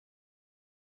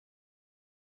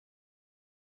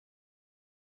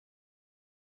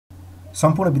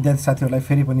सम्पूर्ण विद्यार्थी साथीहरुलाई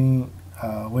फेरि पनि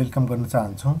वेलकम गर्न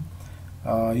चाहन्छु।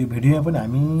 यो भिडियोमा पनि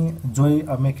हामी जोय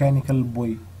अ मेकानिकल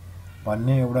बोय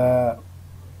भन्ने एउटा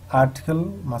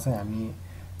आर्टिकलमा चाहिँ हामी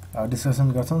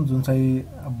डिस्कसन गर्छौं, जुन चाहिँ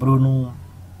ब्रुनो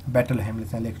बेटलहेमले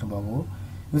चाहिँ लेख्नु भएको हो।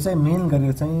 यो चाहिँ मेन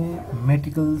गरेर चाहिँ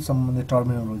मेडिकल सम्बन्धी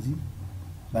टर्मिनोलोजी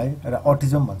है र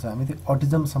अटिजम भन्छ हामी, त्यो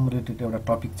अटिजम सँग रिलेटेड एउटा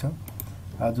टपिक छ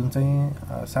जुन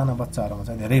चाहिँ साना बच्चाहरुमा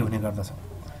चाहिँ धेरै हुने गर्दछ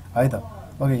है त।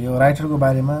 ओके, यो राइटरको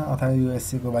बारेमा अथवा यो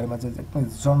एस्सेको बारेमा चाहिँ एकदमै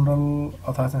जनरल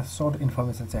अथवा चाहिँ सर्ट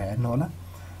इन्फर्मेसन चाहिँ हेर्नु होला।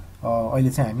 अहिले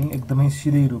चाहिँ हामी एकदमै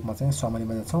सिधै रूपमा चाहिँ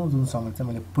समरीमा जान्छौं, जुन समरी चाहिँ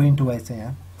मैले पोइन्ट वाइज चाहिँ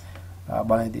यहाँ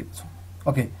बनाइदिएको छु।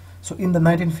 Okay, so in the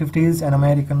 1950s an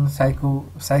American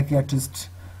psychiatrist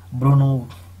Bruno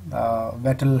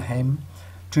Bettelheim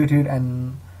treated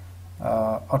an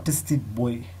autistic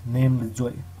boy named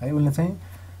Joy। है, उनले चाहिँ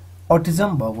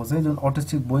अटिजम भएको चाहिँ जुन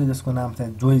ऑटिस्टिक बोय जसको नाम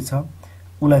चाहिँ जोय छ,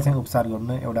 उलाई चाहिँ उपचार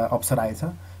गर्ने एउटा अवसर आएछ।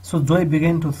 So Joy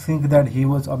began to think that he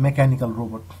was a mechanical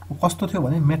robot. उ कस्तो थियो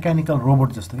भने मेकानिकल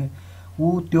रोबोट जस्तो के,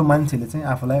 उ त्यो मान्छेले चाहिँ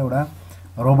आफूलाई एउटा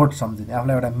रोबोट सम्झिने,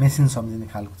 आफूलाई एउटा मेसिन सम्झिने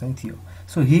खालको चाहिँ थियो।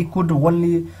 So he could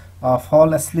only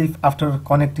fall asleep after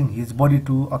connecting his body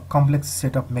to a complex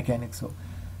set of mechanics। हो,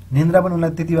 निन्द्रा पनि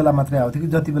उनलाई त्यति बेला मात्रै आउँथ्यो कि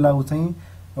जति बेला उ चाहिँ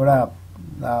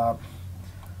एउटा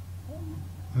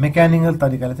मेकानिकल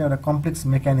तरिकाले चाहिँ एउटा कम्प्लेक्स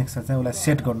मेकानिक्स चाहिँ उलाई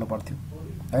सेट गर्नु पर्थ्यो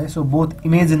है। So both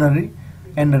imaginary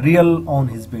and real on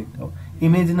his bed. हो,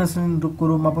 इमेजिनेसन को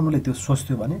रूपमा पनि उले त्यो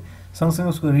सोच्थ्यो भने सँगसँगै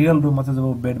उसको रियल रूपमा चाहिँ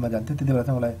जब बेडमा जान्थ्यो त्यति बेला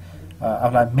चाहिँ उलाई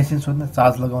आफूलाई मेसिन सोध्ने,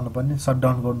 चार्ज लगाउनु पर्ने,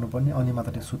 शटडाउन गर्नु पर्ने, अनि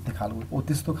मात्रै सुत्ने खालको ओ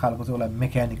त्यस्तो खालको चाहिँ उलाई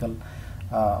मेकानिकल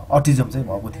अटिजम चाहिँ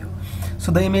भएको थियो।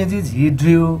 So the images Hee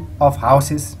Drew of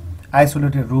houses,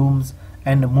 isolated rooms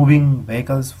and moving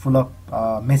vehicles full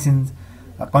of machines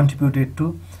contributed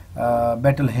to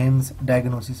बेटलहेम्स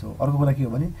diagnosis. हो, अर्को कुरा के हो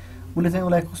भने उले चाहिँ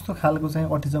उलाई कस्तो खालको चाहिँ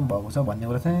अटिजम भएको छ भन्ने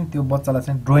कुरा चाहिँ त्यो बच्चालाई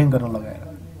चाहिँ ड्रइङ गर्न लगाएर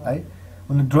है,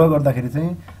 उनी ड्र गर्दाखेरि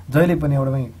चाहिँ जहिले पनि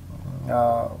एउटा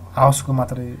हाउसको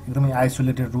मात्रै एकदमै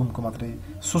आइसोलेटेड रूमको मात्रै,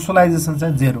 सोशलाइजेसन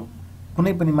चाहिँ जेरो,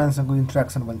 कुनै पनि मान्छेको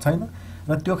इन्टरेक्सन पनि छैन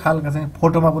र त्यो खालका चाहिँ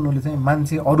फोटोमा पनि उले चाहिँ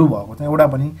मान्छे अरु भएको चाहिँ एउटा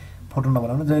पनि फोटो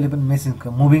नबनाउने, जहिले पनि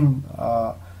मेसिनको मुभिङ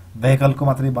भेहिकलको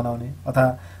मात्रै बनाउने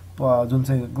अथवा जुन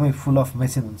चाहिँ एकदमै फुल अफ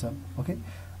मेसिन हुन्छ। ओके,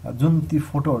 जुन ती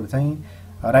फोटोहरु चाहिँ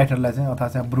राइटरलाई चाहिँ अथवा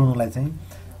चाहिँ ब्रुनोलाई चाहिँ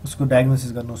उसको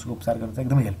डायग्नोसिस गर्न, उसको उपचार गर्न चाहिँ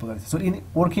एकदमै हेल्प गर्छ। So in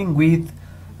working with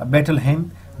Bettelheim,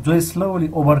 Joy slowly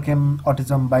overcame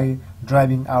autism by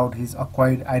driving out his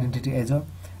acquired identity as a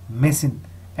machine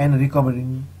and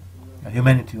recovering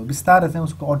humanity। हो, बिस्तारै चाहिँ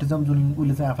उसको अटिजम जुन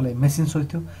उले चाहिँ आफूलाई मेसिन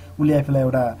सोच्थ्यो, उले आफूलाई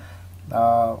एउटा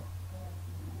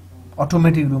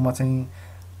अटोमेटिक रूपमा चाहिँ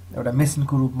एउटा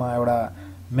मेसिनको रूपमा, एउटा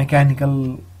मेकानिकल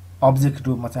अब्जेक्ट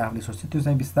रूपमा चाहिँ आफूले सोच्थ्यो, त्यो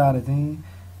चाहिँ बिस्तारै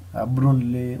चाहिँ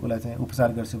ब्रुनले उलाई चाहिँ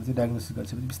उपचार गरेपछि, डायग्नोसिस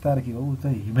गरेपछि बिस्तारै के हो, उ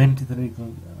चाहिँ ह्युम्यानिटीतिर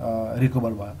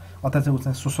रिकभर भयो अथवा चाहिँ उ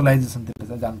चाहिँ सोशलाइजेसनतिर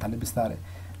चाहिँ जान थाल्यो। बिस्तारै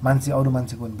मान्छे अरु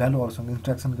मान्छेको भ्यालु, अरूसँग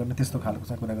इन्टरेक्सन गर्ने, त्यस्तो खालको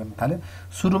चाहिँ कुरा गर्न थाल्यो।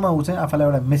 सुरुमा उ चाहिँ आफूलाई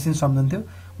एउटा मेसिन सम्झन्थ्यो,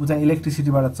 उ चाहिँ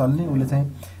इलेक्ट्रिसिटीबाट चल्ने, उले चाहिँ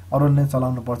अरूले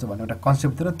चलाउनु पर्छ भन्ने एउटा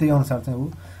कन्सेप्ट थियो र त्यही अनुसार चाहिँ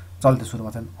उ चल्थ्यो। सुरुमा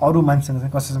चाहिँ अरु मान्छेसँग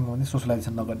चाहिँ कसैसँग पनि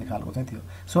सोशलाइजेसन नगर्ने खालको चाहिँ थियो।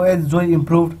 So as Joy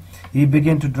improved Hee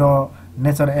began to draw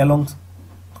nature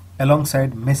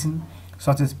alongside machine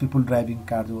such as people driving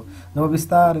car। जो जब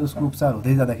बिस्तारै उसको उपचार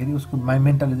हुँदै जाँदाखेरि उसको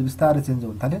मेन्टालिटी बिस्तारै चेन्ज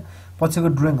हुन थाल्यो। पछिको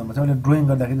ड्रइङहरुमा चाहिँ उले ड्रइङ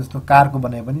गर्दाखेरि जस्तो कारको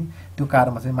बनाए पनि त्यो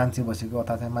कारमा चाहिँ मान्छे बसेको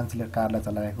अथवा चाहिँ मान्छेले कारलाई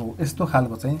चलाएको यस्तो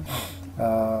खालको चाहिँ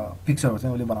पिक्चरहरु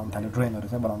चाहिँ उले बनाउन थाल्यो, ड्रइङहरु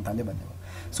चाहिँ बनाउन थाल्यो भन्ने हो।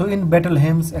 So in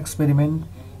बेटलहेम्स experiment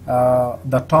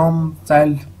the term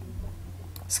child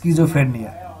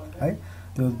schizophrenia है,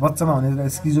 त्यो बच्चामा हुने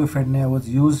schizophrenia was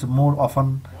used more often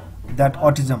that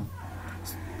autism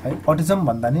है। अटिजम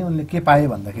भन्दा नि उनले के पाए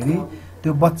भन्दाखेरि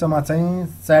त्यो बच्चामा चाहिँ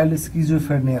चाइल्ड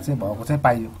स्किजोफ्रेनिया चाहिँ भएको चाहिँ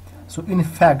पाइयो। So in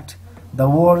fact the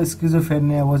word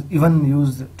schizophrenia was even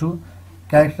used to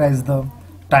characterise the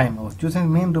time. हो, त्यो चाहिँ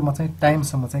मेन रूपमा चाहिँ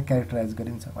टाइमसम्म चाहिँ क्यारेक्टराइज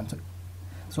गरिन्छ भन्छ।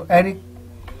 So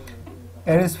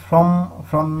Eris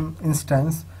from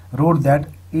instance road that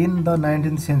in the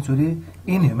 19th century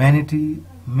इनह्युम्यानिटी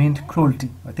minute cruelty.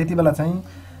 त्यति बेला चाहिँ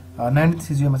 19th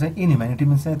centuryमा चाहिँ इनह्युम्यानिटी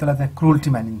मिन्स चाहिँ त्यसलाई चाहिँ क्रुअल्टी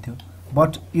मानिन्थ्यो।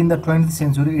 But in the 20th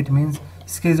century it means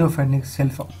schizophrenic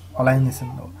self अलाइनेसन।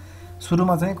 हो,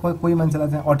 सुरुमा चाहिँ कोही मान्छेलाई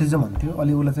चाहिँ अटिजम हुन्थ्यो,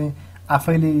 अलि उले चाहिँ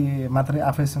आफैले मात्रै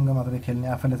आफैसँग मात्रै खेल्ने,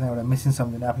 आफैले चाहिँ एउटा मेसिन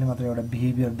सम्झिने, आफैले मात्रै एउटा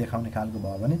बिहेभियर देखाउने खालको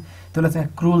भयो भने त्यसलाई चाहिँ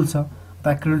क्रुअल छ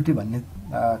अथवा क्रुअल्टी भन्ने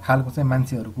खालको चाहिँ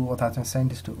मान्छेहरुको अथवा चाहिँ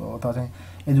साइन्टिस्टहरुको अथवा चाहिँ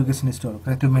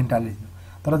एजुकेसनिस्टहरुको त्यो मेन्टालिटी थियो।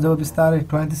 तर जब बिस्तारै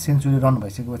 20th century रन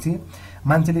भइसकेपछि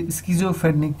मान्छेले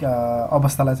स्किजोफ्रेनिक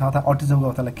अवस्थालाई चाहिँ अथवा अटिजमको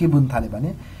अवस्थालाई के बुझ्न थाले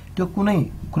भने त्यो कुनै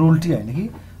क्रुअल्टी हैन कि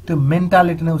त्यो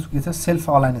मेन्टालिटी नै उसको के छ सेल्फ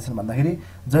अलाइनेसन भन्दाखेरि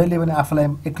जहिले पनि आफूलाई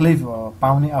एक्लै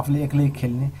पाउने आफूले एक्लै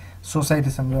खेल्ने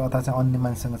सोसाइटीसँग अथवा चाहिँ अन्य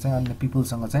मान्छेसँग चाहिँ अन्य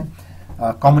पिपलसँग चाहिँ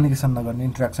कम्युनिकेसन नगर्ने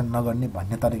इन्टरेक्सन नगर्ने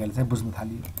भन्ने तरिकाले चाहिँ बुझ्न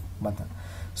थालियो भन्छ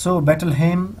so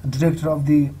बेटलहेम director of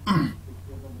the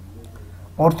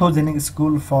orthogenic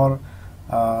school for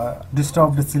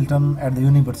disturbed children at the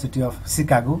University of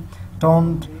Chicago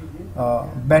turned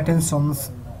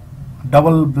Battinson's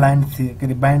double-blind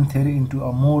theory into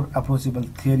a more approachable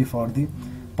theory for the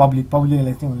public.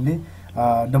 Publicly only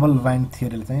double-blind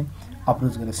theory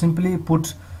approach. Simply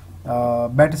put,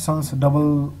 Battinson's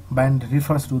double-blind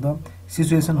refers to the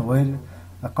situation where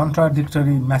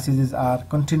contradictory messages are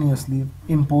continuously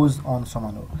imposed on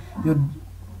someone.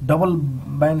 Double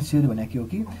bind theory भने के हो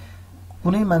कि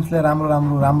कुनै मान्छेले राम्रो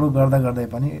राम्रो राम्रो गर्दा गर्दै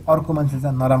पनि अर्को मान्छेले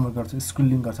चाहिँ नराम्रो गर्छ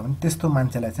स्कुलिङ गर्छ भने त्यस्तो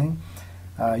मान्छेलाई चाहिँ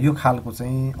यो खालको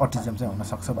चाहिँ अटिजम चाहिँ हुन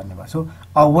सक्छ भन्ने भयो so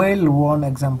a well known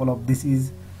example of this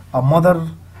is a mother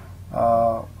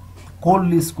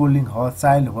coldly स्कोल्डिङ her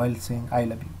child while saying I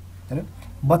love you हैन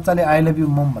बच्चाले आई लभ यु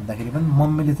मम भन्दाखेरि पनि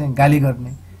मम्मीले चाहिँ गाली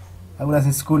गर्ने उसलाई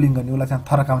चाहिँ स्कोल्डिङ गर्ने उसलाई चाहिँ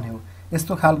थर्काउने हो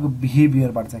यस्तो खालको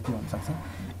बिहेभियरबाट चाहिँ के हुन सक्छ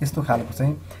यस्तो खालको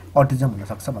चाहिँ अटिजम हुन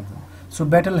सक्छ भन्छ so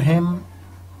बेटलहेम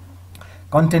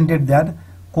contended that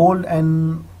cold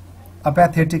and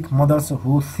apathetic mothers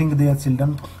who think their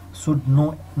children should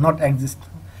not exist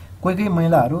कोही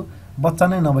महिलाहरू बच्चा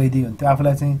नै नभइदियो हुन्थ्यो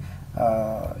आफूलाई चाहिँ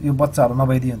यो बच्चाहरू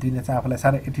नभइदियो हुन्थ्यो यिनीहरूले चाहिँ आफूलाई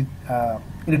साह्रै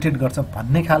इरिटेट गर्छ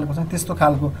भन्ने खालको चाहिँ त्यस्तो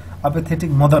खालको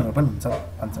अपेथेटिक मदरहरू पनि हुन्छ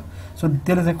भन्छ सो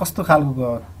त्यसले चाहिँ कस्तो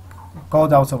खालको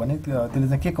कज आउँछ भने त्यसले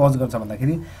चाहिँ के कज गर्छ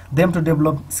भन्दाखेरि them to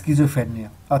develop schizophrenia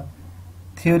a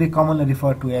theory commonly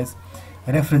refer to as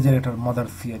refrigerator mother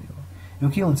theory हो यो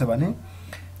के हुन्छ भने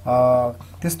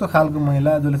त्यस्तो खालको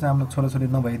महिला जसले चाहिँ आफ्नो छोराछोरी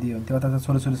नभइदियो हुन्थ्यो अथवा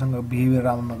छोराछोरीसँग बिहेभियर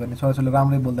राम्रो नगर्ने छोराछोरीले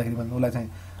राम्रै बोल्दाखेरि पनि उसलाई चाहिँ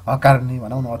हकार्ने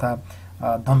भनौँ न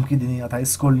अथवा धम्की दिने अथवा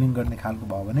स्कोल्डिङ गर्ने खालको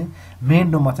भयो भने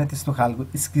मेन रूपमा चाहिँ त्यस्तो खालको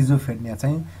स्किजोफ्रेनिया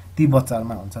चाहिँ ती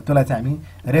बच्चाहरूमा हुन्छ त्यसलाई चाहिँ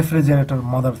हामी रेफ्रिजरेटर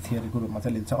मदर थियोरीको रूपमा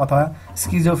चाहिँ लिन्छ अथवा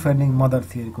स्किजोफ्रेनिक मदर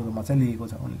थियोरीको रूपमा चाहिँ लिएको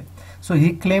छ उनले so Hee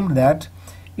claimed that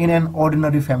in an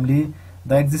ordinary family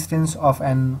the existence of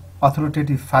an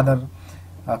authoritative father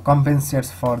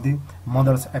कम्पेन्सेट्स for the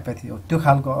mothers apathy हो त्यो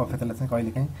खालको अपेथीलाई चाहिँ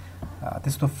कहिलेकाहीँ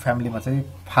त्यस्तो फ्यामिलीमा चाहिँ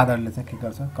फादरले चाहिँ के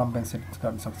गर्छ कम्पेन्सेट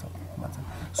गर्न सक्छ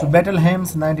भन्छ so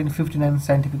बेटलहेम्स 1959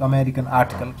 scientific American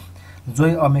article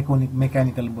Joy a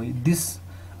mechanical boy this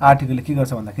आर्टिकलले के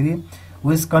गर्छ भन्दाखेरि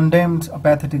which कन्डेम्ड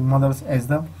अपेथेटिक mothers as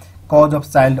the cause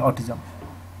of child autism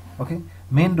okay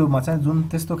main रूपमा चाहिँ जुन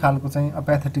त्यस्तो खालको चाहिँ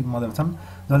अपेथेटिक मदर छन्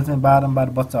जसले चाहिँ बारम्बार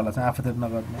बच्चाहरूलाई चाहिँ आफूतिर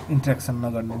नगर्ने इन्ट्रेक्सन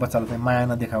नगर्ने बच्चालाई चाहिँ माया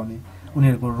नदेखाउने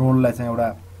उनीहरूको रोललाई चाहिँ एउटा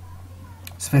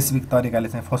स्पेसिफिक तरिकाले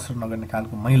चाहिँ फोस्टर नगर्ने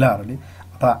खालको महिलाहरूले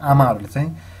अथवा आमाहरूले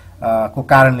चाहिँ को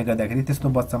कारणले गर्दाखेरि त्यस्तो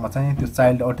बच्चामा चाहिँ त्यो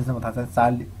चाइल्ड अटिजम अथवा चाहिँ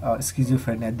चाइल्ड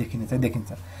स्किजोफ्रेनिया देखिने चाहिँ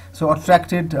देखिन्छ सो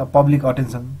अट्र्याक्टेड पब्लिक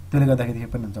अटेन्सन त्यसले गर्दाखेरि के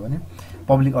पनि हुन्छ भने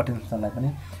पब्लिक अटेन्सनलाई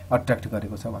पनि अट्र्याक्ट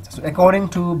गरेको छ भन्छ so according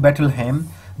to बेटलहेम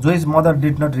जोइज mother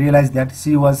did not realise that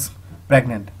she was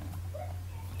pregnant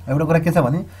एउटा कुरा के छ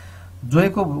भने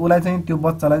जोयको उसलाई चाहिँ त्यो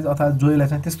बच्चालाई अथवा जोयलाई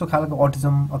चाहिँ त्यस्तो खालको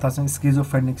अटिजम अथवा चाहिँ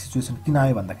स्किजोफ्रेनिक सिचुएसन किन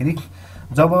आयो भन्दाखेरि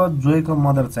जब जोयको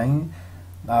मदर चाहिँ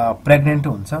प्रेग्नेन्ट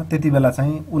हुन्छ त्यति बेला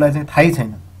चाहिँ उसलाई चाहिँ थाहै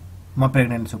छैन म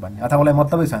प्रेग्नेन्ट छु भन्ने अथवा उसलाई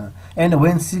मतलबै छैन and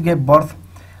when she gave birth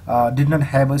did not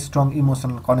have a strong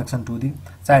emotional connection to the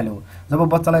child हो जब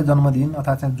बच्चालाई जन्म दिइन्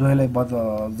अथवा चाहिँ जोयलाई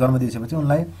जन्म दिएपछि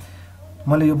उनलाई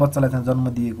मैले यो बच्चालाई चाहिँ जन्म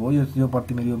दिएको हो यो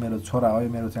प्रति यो मेरो छोरा हो यो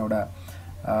मेरो चाहिँ एउटा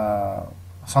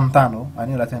सन्तान हो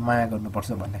अनि यसलाई चाहिँ माया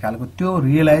गर्नुपर्छ भन्ने खालको त्यो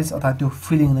रियलाइज अथवा त्यो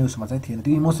फिलिङ नै उसमा चाहिँ थिएन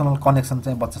त्यो इमोसनल कनेक्सन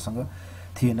चाहिँ बच्चासँग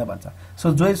थिएन भन्छ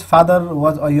so जोइज father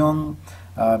was a young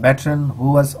भेटरन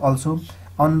who was also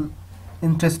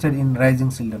अनइन्ट्रेस्टेड in rising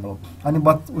children हो अनि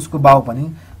उसको बाउ पनि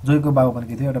जोयको बाउ पनि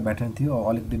के थियो एउटा भेटरन थियो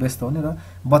अलिकति व्यस्त हुने र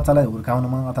बच्चालाई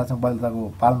हुर्काउनमा अथवा चाहिँ बच्चाको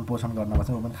पालन पोषण गर्नमा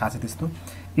चाहिँ ऊ पनि खासै त्यस्तो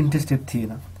इन्ट्रेस्टेड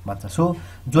थिएन भन्छ so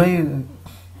Joy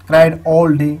cried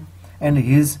all day and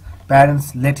his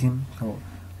parents let him हो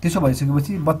त्यसो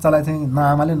भइसकेपछि बच्चालाई चाहिँ न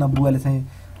आमाले न बुवाले चाहिँ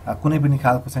कुनै पनि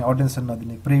खालको चाहिँ अटेन्सन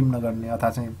नदिने प्रेम नगर्ने अथवा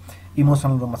चाहिँ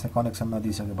इमोसनल रूपमा चाहिँ कनेक्सन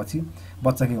नदिइसकेपछि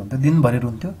बच्चा के हुन्थ्यो दिनभरि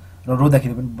रुन्थ्यो र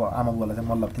रोँदाखेरि पनि आमा बुवालाई चाहिँ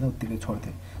मन लाग्थेन उत्तिकै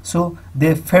छोड्थे so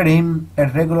they fade him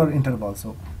at regular इन्टरभल्स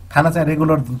हो खाना चाहिँ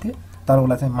रेगुलर दिन्थे तर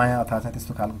उसलाई चाहिँ माया अथवा चाहिँ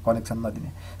त्यस्तो खालको कनेक्सन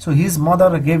नदिने so his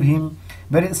mother gave him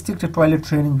very strict toilet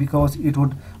training because it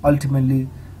would ultimately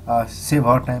save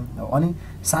her time अनि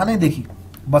सानैदेखि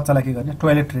बच्चालाई के गर्ने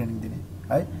टोयलेट ट्रेनिङ दिने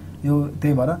है यो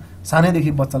त्यही भएर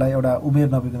सानैदेखि बच्चालाई एउटा उमेर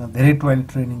नपुगिकन धेरै टोयलेट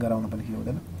ट्रेनिङ गराउनु पनि के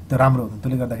हुँदैन त्यो राम्रो हुँदैन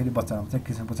त्यसले गर्दाखेरि बच्चामा चाहिँ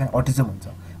किसिमको चाहिँ अटिजम हुन्छ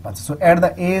भन्छ so at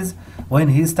the age when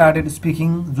he started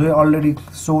speaking Joy already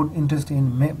सोड इन्ट्रेस्ट इन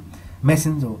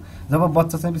मेसिन्स हो। जब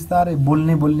बच्चा चाहिँ बिस्तारै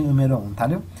बोल्ने उमेर हुन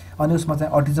थाल्यो अनि उसमा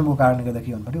चाहिँ अटिजमको कारणले गर्दा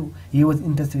के हुनु पर्यो, he was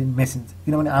interested in machines.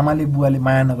 किनभने आमाले बुवाले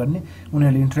माया नगर्ने,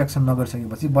 उनीहरूले इन्ट्रेक्सन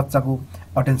नगरिसकेपछि बच्चाको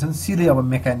अटेन्सन सिधै अब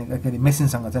मेकानिक के अरे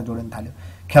मेसिनसँग चाहिँ जोडिन थाल्यो,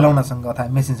 खेलौनासँग अथवा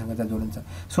मेसिनसँग चाहिँ जोडिन्छ।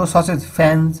 So such as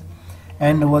fans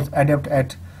and was adapt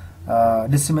at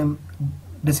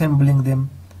डिसेम्बलिङ them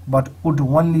but would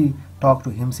only talk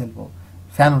to himself हो।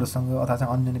 फ्यानहरूसँग अथवा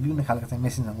चाहिँ अन्य विभिन्न खालका चाहिँ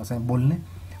मेसिनसँग चाहिँ बोल्ने,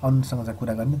 अन्यसँग चाहिँ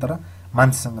कुरा गर्ने, तर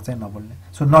मान्छेसँग चाहिँ नबोल्ने।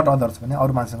 सो नट अदर्स भने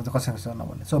अरू मान्छेसँग चाहिँ कसैसँग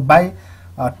नबोल्ने। So by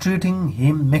treating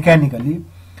him मेकानिकली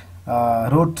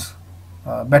wrote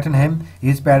बेटनहेम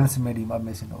his parents made him a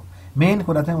machine हो। मेन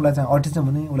कुरा चाहिँ उसलाई चाहिँ अटिजम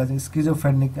हुने, उसलाई चाहिँ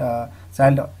स्किजोफ्रेनिक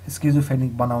चाइल्ड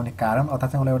स्किजोफ्रेनिक बनाउने कारण अथवा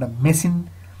चाहिँ उसलाई एउटा मेसिन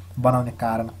बनाउने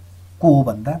कारण को हो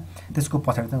भन्दा त्यसको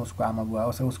पछाडि चाहिँ उसको आमा बुवा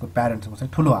उसको प्यारेन्ट्सको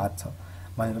चाहिँ ठुलो हात छ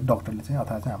भनेर डक्टरले चाहिँ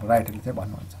अथवा चाहिँ हाम्रो राइटरले चाहिँ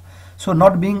भन्नुहुन्छ। So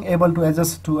not being able to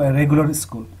adjust to a regular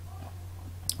school,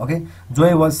 okay,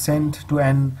 Joy was saint to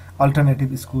an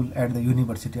alternative school at the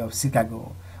university of Chicago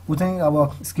हो। ऊ चाहिँ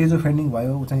अब स्किजोफ्रेनिक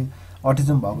भयो, ऊ चाहिँ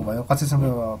अटिजम भएको भयो, कसैसँग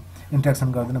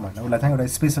इन्ट्रेक्सन गर्दैन भनेर उसलाई चाहिँ एउटा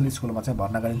स्पेसल स्कुलमा चाहिँ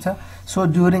भर्ना गरिन्छ। So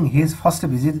during his first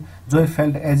visit Joy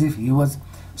felt as if he was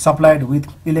supplied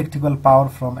with electrical power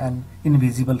from an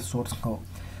invisible source हो।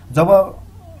 जब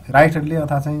राइटरले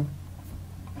अथवा चाहिँ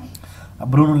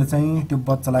ब्रुनोले चाहिँ त्यो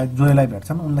बच्चालाई जोयलाई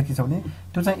भेट्छन्, उनलाई के छ भने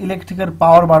त्यो चाहिँ इलेक्ट्रिकल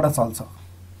पावरबाट चल्छ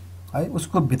है,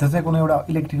 उसको भित्र चाहिँ कुनै एउटा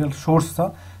इलेक्ट्रिकल सोर्स छ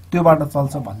त्योबाट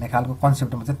चल्छ भन्ने खालको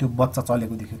कन्सेप्टमा चाहिँ त्यो बच्चा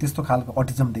चलेको देखियो, त्यस्तो खालको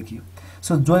अटिजम देखियो।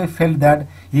 So Joy felt that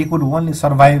he could only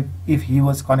survive if he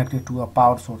was connected to a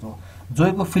power source हो।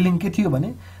 जोयको फिलिङ के थियो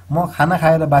भने म खाना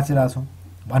खाएर बाँचिरहेको छु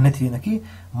भन्ने थिएन कि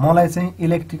मलाई चाहिँ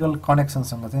इलेक्ट्रिकल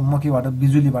कनेक्सनसँग चाहिँ म केबाट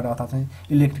बिजुलीबाट अथवा चाहिँ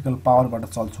इलेक्ट्रिकल पावरबाट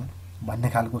चल्छु भन्ने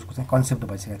खालको उसको चाहिँ कन्सेप्ट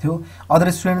भइसकेको थियो। Other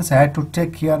students had to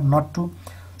take care not to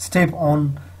step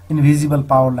on invisible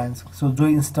power lines. So जो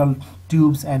install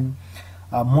tubes and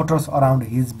Motors around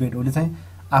his bed, उसले चाहिँ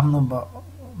आफ्नो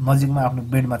नजिकमा आफ्नो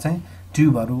बेडमा चाहिँ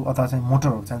ट्युबहरू अथवा चाहिँ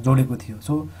मोटरहरू चाहिँ जोडेको थियो।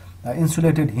 So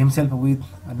insulated himself with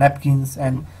न्यापकिन्स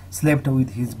and slept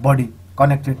with his body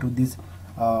connected to this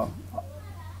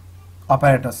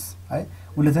apparatus है।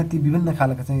 उसले चाहिँ ती विभिन्न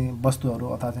खालका चाहिँ वस्तुहरू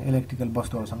अथवा चाहिँ इलेक्ट्रिकल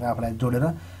वस्तुहरूसँग आफूलाई जोडेर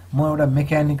म एउटा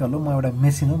मेकानिकल हो, म एउटा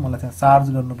मेसिन हो, मलाई चाहिँ चार्ज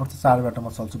गर्नुपर्छ, चार्जबाट म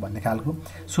चल्छु भन्ने खालको,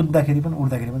 सुत्दाखेरि पनि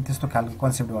उठ्दाखेरि पनि त्यस्तो खालको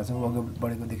कन्सेप्ट भएर चाहिँ अघि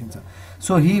बढेको देखिन्छ।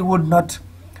 So he would not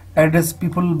address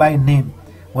people by name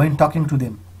when talking to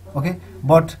them, okay,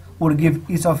 but would give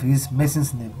each of his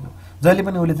machines name. जहिले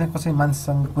पनि उसले चाहिँ कसै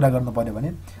मान्छेसँग कुरा गर्नु पर्यो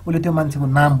भने उसले त्यो मान्छेको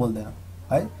नाम बोल्दैन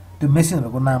है, त्यो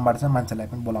मेसिनहरूको नामबाट चाहिँ मान्छेलाई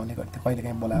पनि बोलाउने गर्थ्यो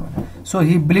कहिलेकाहीँ बोलायो भने। So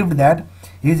he believe that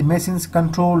his machines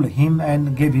controlled him and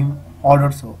gave him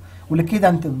orders हो। उसले के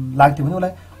जान्थ्यो लाग्थ्यो भने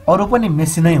उसलाई अरू पनि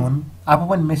मेसिनै हुन्, आफू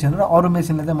पनि मेसिन हो र अरू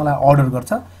मेसिनले चाहिँ मलाई अर्डर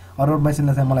गर्छ, अरू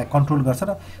मेसिनले चाहिँ मलाई कन्ट्रोल गर्छ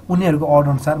र उनीहरूको अर्डर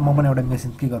अनुसार म पनि एउटा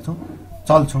मेसिन के गर्छु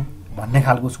चल्छु भन्ने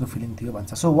खालको उसको फिलिङ थियो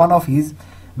भन्छ। So one of his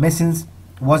machines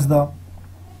was the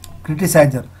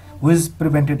criticiser which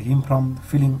prevented him from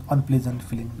feeling unpleasant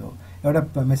feeling हो।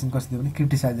 एउटा मेसिन कस्तो थियो भने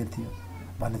क्रिटिसाइजर थियो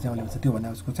भन्ने चाहिँ उसले भन्छ, त्यो भने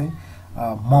उसको चाहिँ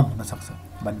मम हुनसक्छ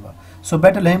भन्नुभयो। So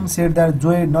बेटलहेम shed that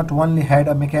Joy not only had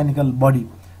a mechanical body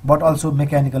but also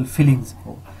mechanical feelings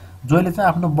हो। जोयले चाहिँ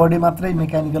आफ्नो बडी मात्रै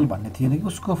मेकानिकल भन्ने थिएन कि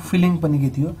उसको फिलिङ पनि के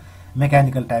थियो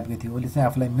मेकानिकल टाइपको थियो, उसले चाहिँ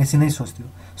आफूलाई मेसिनै सोच्थ्यो।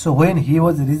 So when he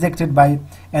was rejected by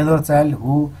another child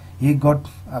who he got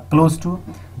close to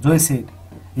Joy shed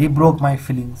he broke my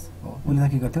feelings हो। उसले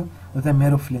चाहिँ के गर्थ्यो, उसले चाहिँ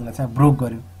मेरो फिलिङलाई चाहिँ ब्रोक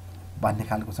गर्यो भन्ने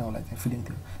खालको चाहिँ उसलाई चाहिँ फिलिङ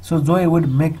थियो। So Joy would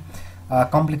make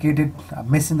complicated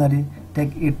machinery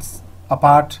take its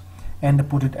apart and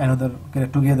putt it another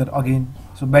together again.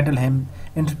 So बेटलहेम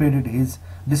interpreted his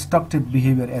destructive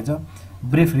behavior as a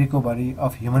brief recovery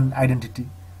of human identity.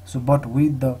 So, but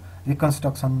with the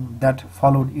reconstruction that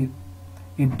followed,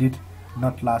 it did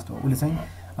not last. उसले चाहिँ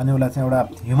अनि उसलाई चाहिँ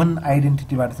एउटा human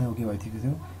आइडेन्टिटीबाट चाहिँ के भइसकेको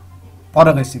थियो,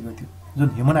 पर गइसकेको थियो। जुन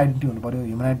ह्युमन आइडेन्टिटी हुनु पर्यो,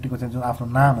 ह्युमन आइडेन्टिटीको चाहिँ जुन आफ्नो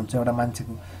नाम हुन्छ एउटा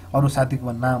मान्छेको, अरू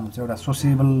साथीको नाम हुन्छ, एउटा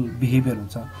सोसिएबल बिहेभियर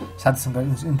हुन्छ, साथीसँग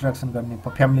इन्टरेक्सन गर्ने,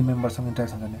 फ्यामिली मेम्बरसँग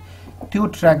इन्टरेक्सन गर्ने, त्यो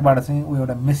ट्र्याकबाट चाहिँ ऊ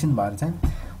एउटा मेसिन भएर चाहिँ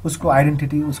उसको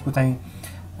आइडेन्टिटी, उसको चाहिँ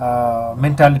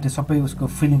मेन्टालिटी सबै उसको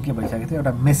फिलिङ के भइसकेको थियो,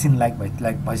 एउटा मेसिन लाइक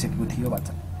भइसकेको थियो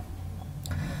भन्छ।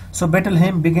 So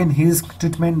बेटलहेम began his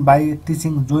treatment by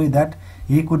teaching Joy that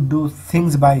he could do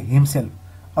things by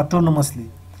himself अटोनोमसली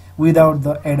without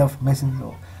the add of machine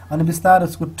हो। अनि बिस्तारै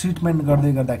उसको ट्रिटमेन्ट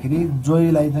गर्दै गर्दाखेरि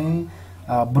जोयलाई चाहिँ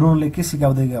ब्रुनोले के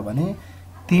सिकाउँदै गयो भने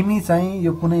तिमी चाहिँ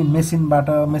यो कुनै मेसिनबाट,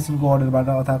 मेसिनको अर्डरबाट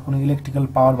अथवा कुनै इलेक्ट्रिकल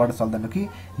पावरबाट चल्दैन कि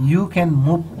you can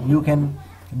move, you can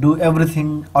do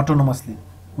everything अटोनोमसली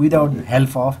without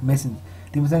help of machine.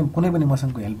 तिमी चाहिँ कुनै पनि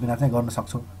मेसिनको हेल्प बिना चाहिँ गर्न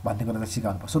सक्छौ भन्ने कुरा चाहिँ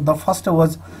सिकाउनु पर्छ। So the first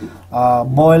was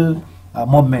boil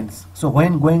movements. So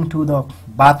when going to the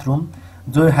bathroom,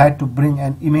 Joy had to bring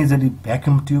an imaginary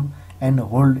vacuum tube and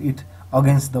hold it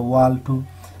against the wall to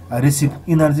receive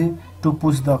energy to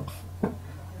push the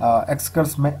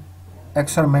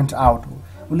excrement out.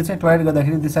 उसले चाहिँ toilet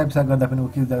गर्दाखेरि दिशा पिसाब गर्दा पनि उ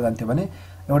के जान्थ्यो भने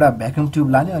एउटा भ्याक्युम ट्युब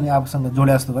लाने अनि आफूसँग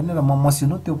जोडे जस्तो गर्ने र म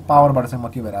मसिनो त्यो पावरबाट चाहिँ म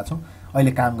के भइरहेको छु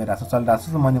अहिले काम गरिरहेको छु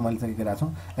चलिरहेको छु मैले चाहिँ के गरिरहेको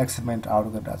छु एक्सपेरिमेन्ट आउट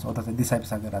गरिरहेको छु अथवा चाहिँ दिशा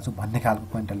पिसाब गरिरहेको छु भन्ने खालको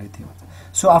पोइन्टले थियो.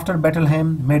 So after बेटलहेम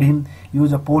made him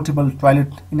use a portable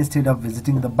toilet instead of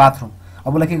visiting the bathroom.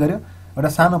 अब उसलाई के गर्यो एउटा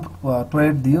सानो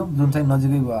टोयलेट दियो जुन चाहिँ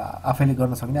नजिकै आफैले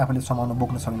गर्न सक्ने आफैले समाउन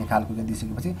बोक्न सक्ने खालको चाहिँ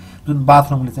दिइसकेपछि जुन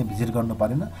बाथरुमले चाहिँ भिजिट गर्नु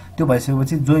परेन त्यो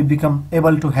भइसकेपछि Joy become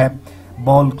able to have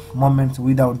ball moments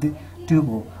without the tube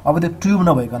हो. अब त्यो ट्युब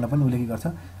नभइकन पनि उसले के गर्छ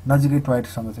नजिकै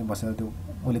टोयलेटसँग चाहिँ बसेर त्यो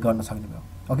उसले गर्न सक्ने भयो.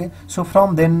 Okay, so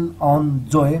from then on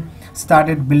Joy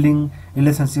started building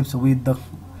relationships with the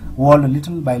world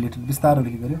little by little. बिस्तारै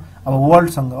के गर्यो अब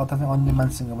वर्ल्डसँग अथवा चाहिँ अन्य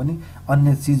मान्छेसँग पनि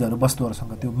अन्य चिजहरू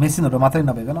वस्तुहरूसँग त्यो मेसिनहरू मात्रै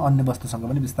नभइकन अन्य वस्तुसँग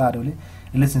पनि बिस्तारै उसले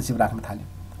रिलेसनसिप राख्न थाल्यो.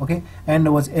 Okay, and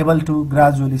was able to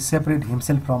gradually separate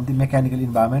himself from the mechanical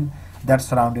environment that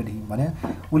surrounded हिम. भने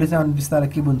उसले चाहिँ अनि बिस्तारै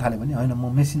के बुझ्न थाल्यो भने होइन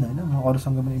म मेसिन होइन म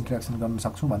अरूसँग पनि इन्टरेक्सन गर्न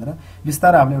सक्छु भनेर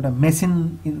बिस्तारै आफूले एउटा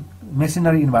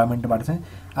मेसिनरी इन्भाइरोमेन्टबाट चाहिँ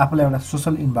आफूलाई एउटा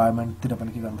सोसल इन्भाइरोमेन्टतिर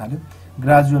पनि के गर्न थाल्यो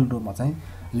ग्रेजुअल रूपमा चाहिँ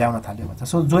ल्याउन थाल्यो भन्छ.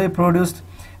 So Joy produced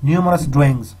numerous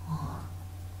drawings.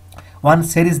 One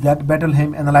series that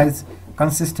बेटलहेम analyse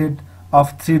कन्सिस्टेड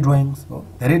of 3 drawings हो.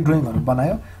 धेरै ड्रइङहरू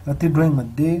बनायो र ती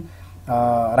ड्रइङमध्ये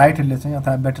राइटरले चाहिँ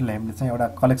अथवा बेटलहेमले चाहिँ एउटा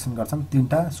कलेक्सन गर्छन्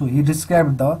 3टा. So he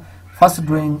describe the first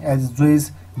drawing as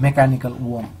जोइज mechanical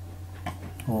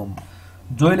home.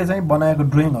 जोयले चाहिँ बनाएको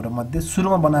ड्रइङहरूमध्ये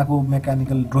सुरुमा बनाएको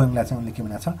मेकानिकल ड्रइङलाई चाहिँ उनले के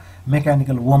भनेको छ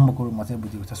मेकानिकल वमको रूपमा चाहिँ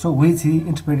बुझेको छ. So which he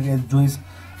इन्टरप्रेटेड as जोइज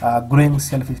growing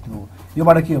self steam हो.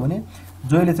 योबाट के हो भने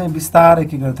जोयले चाहिँ बिस्तारै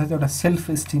के गर्दैछ एउटा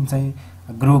सेल्फ स्टिम चाहिँ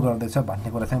ग्रो गर्दैछ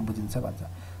भन्ने कुरा चाहिँ बुझिन्छ भन्छ.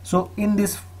 So in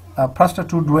this first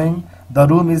 2 drawing the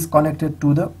room is connected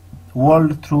to the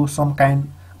world through some kind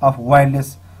of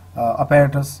wireless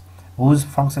apparatus whose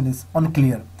function is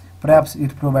unclear. Perhaps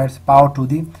it provides power to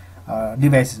the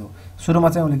devices हो. सुरुमा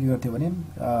चाहिँ उले के गर्थ्यो भने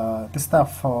त्यस्ता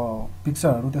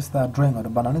पिक्चरहरू त्यस्ता ड्रइङहरू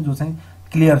बनाउने जो चाहिँ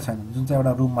क्लियर छैन जुन चाहिँ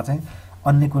एउटा रुममा चाहिँ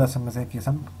अन्य कुरासँग चाहिँ के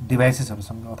छन्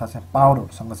डिभाइसेसहरूसँग अथवा चाहिँ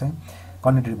पावरहरूसँग चाहिँ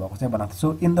कनेक्टेड भएको चाहिँ बनाउँछ.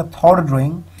 So in the third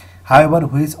drawing however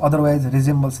which otherwise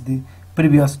रिजेम्बल्स the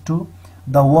previous to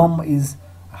the warm is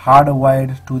hard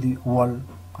wired to the world.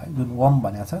 जुन वर्म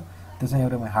भनेको छ त्यो चाहिँ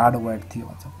एउटा हार्ड वायर्ड थियो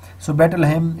भन्छ. So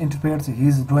बेटलहेम इन्टरप्रेट्स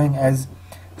his drawing as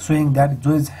showing that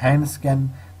Joy's hands can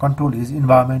control his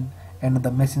environment and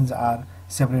the machines are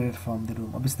separated from the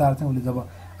room. बिस्तारै चाहिँ उले जब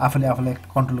आफूलाई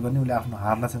कन्ट्रोल गर्ने उले आफ्नो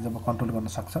हातलाई चाहिँ जब कन्ट्रोल गर्न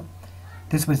सक्छ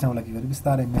त्यसपछि चाहिँ उले के गर्यो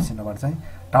बिस्तारै मेसिनबाट चाहिँ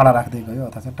टाढा राख्दै गयो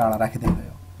अथवा चाहिँ टाढा राख्दै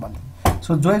गयो भन्थे.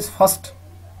 सो जोइस फर्स्ट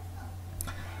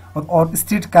और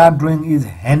street car drawing is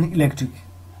hand electric.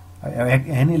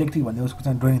 Hand electric भन्ने उसको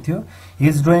चाहिँ ड्रइङ थियो.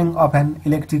 हिज drawing of an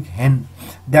electric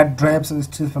hand that drives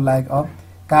street like a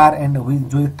car and which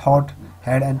Joy thought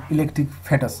had an electric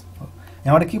foetus.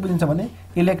 यहाँबाट के बुझिन्छ भने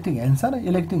electric hand छ र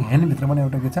इलेक्ट्रिक ह्यान्डभित्र पनि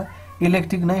एउटा के छ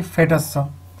इलेक्ट्रिक नै फेटस छ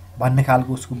भन्ने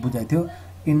खालको उसको बुझाइ थियो.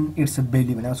 इन इट्स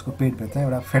बेली भने उसको पेटभित्र चाहिँ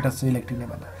एउटा फेटस छ इलेक्ट्रिक नै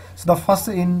भन्ने. So the first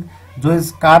in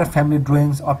जोइज car family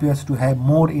drawings appears to have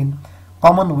more in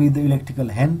common with the electrical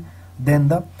hand then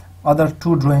the other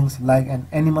 2 drawings like an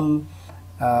animal.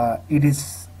 It is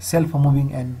self moving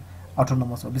and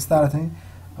autonomous. बिस्तारै चाहिँ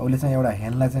उसले चाहिँ एउटा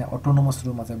ह्यान्डलाई चाहिँ autonomous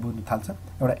रूपमा चाहिँ बुझ्न थाल्छ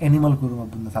एउटा एनिमलको रूपमा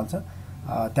बुझ्न थाल्छ.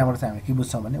 त्यहाँबाट चाहिँ हामी के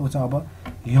बुझ्छौँ भने ऊ चाहिँ अब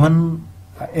ह्युमन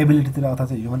एबिलिटीतिर अथवा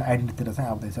चाहिँ ह्युमन आइडेन्टिटीतिर चाहिँ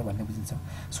आउँदैछ भन्ने बुझिन्छ.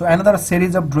 So another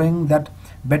series of drawing that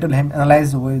बेटलहेम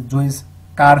analyse with जोइज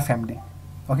car family.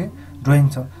 Okay, drawing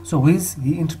छ. So which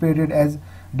he इन्टरप्रेटेड as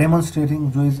डेमोन्स्ट्रेटिङ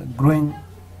जोइज growing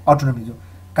autonomy. जो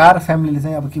कार फ्यामिलीले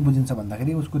चाहिँ अब के बुझिन्छ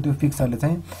भन्दाखेरि उसको त्यो पिक्चरले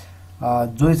चाहिँ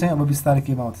जोइ चाहिँ अब बिस्तारै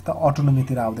केमा आउँछ त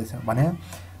अटोनोमीतिर आउँदैछ भने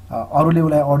अरूले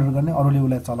उसलाई अर्डर गर्ने अरूले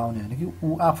उसलाई चलाउने होइन कि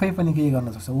ऊ आफै पनि केही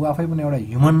गर्न सक्छ ऊ आफै पनि एउटा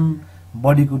ह्युमन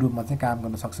बडीको रूपमा चाहिँ काम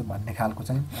गर्न सक्छ भन्ने खालको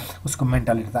चाहिँ उसको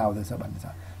मेन्टालिटी त आउँदैछ भन्ने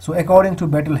छ. So according to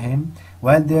बेटलहेम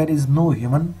while there is no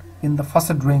human in the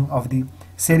first drawing of the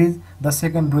series the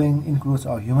second drawing includes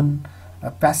a human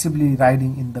प्यासिभली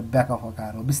riding in the back of a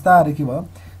car हो. बिस्तारै के भयो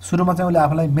सुरुमा चाहिँ उसले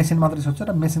आफूलाई मेसिन मात्रै सोच्छ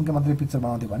र मेसिनको मात्रै पिक्चर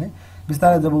बनाउँथ्यो भने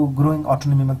बिस्तारै जब ऊ ग्रोइङ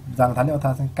अटोनोमीमा जान थाल्यो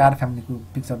अथवा चाहिँ कार फ्यामिलीको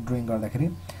पिक्चर ड्रइङ गर्दाखेरि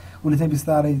उसले चाहिँ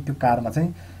बिस्तारै त्यो कारमा चाहिँ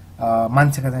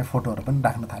मान्छेका चाहिँ फोटोहरू पनि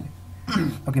राख्न थाल्यो.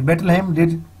 Okay, बेटलहेम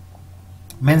did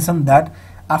mention that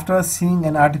after seeing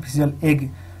an artificial egg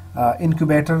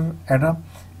incubator at a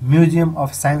museum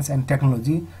of science and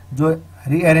technology जो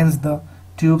rearrange the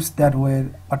tubes that where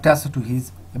अट्याच्ड to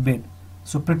his bed.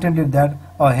 So प्रिटेन्डेड that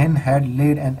a hen had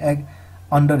laid an egg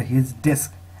under his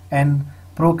desk and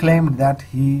proclaimed that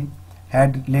he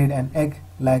had laid an egg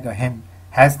like a hen,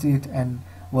 hatched it and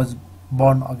was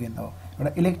born again. हो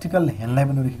एउटा electrical हेनलाई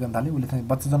पनि रोकिकन थाल्यो उसले चाहिँ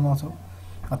बच्चा जन्माउँछ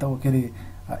अथवा के अरे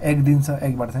एग दिन्छ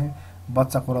एगबाट चाहिँ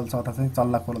बच्चा कोरल्छ अथवा चाहिँ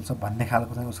चल्ला कोरल्छ भन्ने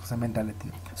खालको चाहिँ उसको चाहिँ मेन्टालिटी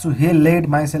थियो so he laid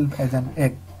myself as an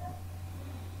egg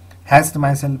hatched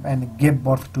myself and gave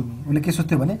birth to me उसले के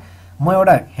सोच्थ्यो भने म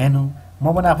एउटा हेन हुँ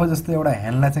म पनि आफै जस्तै एउटा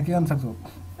हेनलाई चाहिँ के गर्न सक्छु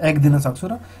एग दिन सक्छु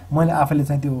र मैले आफैले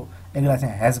चाहिँ त्यो एगलाई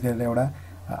चाहिँ ह्याच गरेर एउटा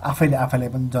आफैले आफैलाई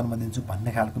पनि जन्म दिन्छु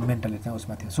भन्ने खालको मेन्टालिटी चाहिँ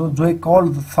उसमा थियो so Joy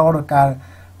called the third car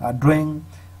drawing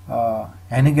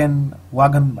ह्यानिगन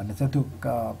wagon भन्ने चाहिँ त्यो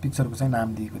पिक्चरको चाहिँ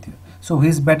नाम दिएको थियो सो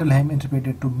हिज बेटलहाइम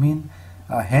इन्टरप्रेटेड टु मिन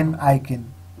हेन आई क्यान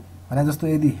भने जस्तो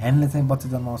यदि हेनले चाहिँ बच्चा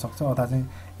जन्माउन सक्छ अथवा चाहिँ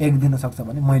एग दिन सक्छ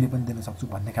भने मैले पनि दिन सक्छु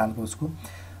भन्ने खालको उसको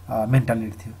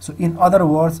मेन्टालिटी थियो so in other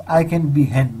words I can be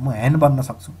हेन म हेन बन्न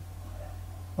सक्छु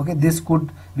okay this could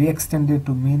be extended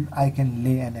to mean I can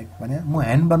ले एन एग भने म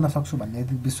हेन बन्न सक्छु भन्ने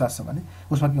यदि विश्वास छ भने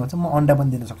उसमा के हुन्छ म अन्डा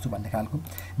पनि दिन सक्छु भन्ने खालको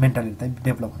मेन्टालिटी चाहिँ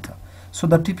डेभलप हुन्छ so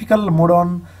the typical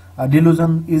modern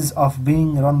delusion is of being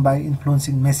run by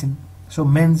influencing machine so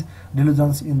men's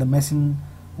delusions in the machine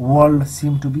world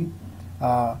seem to be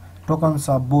tokens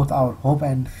of both our hope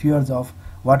and fears of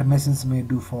what machines may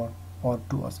do for or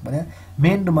to us भने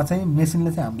main रूपमा चाहिँ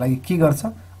मेसिनले चाहिँ हामीलाई के गर्छ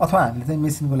अथवा हामीले चाहिँ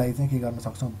मेसिनको लागि चाहिँ के गर्न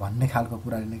सक्छौं भन्ने खालको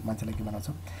कुराले नै मान्छेलाई के बनाउँछ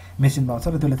मेसिन बनाउँछ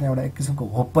र त्यसले चाहिँ एउटा एक किसिमको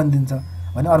होप पनि दिन्छ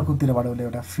भने अर्कोतिरबाट उसले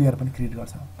एउटा फियर पनि क्रिएट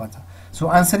गर्छ भन्छ so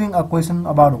answering a question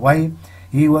about why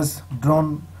he was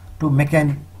drone to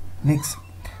mechanics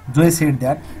Joy said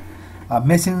that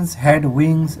machines had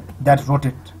wings that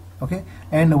rotated okay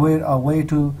and were a way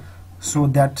to show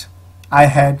that I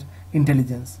had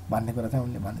intelligence भन्ने कुरा चाहिँ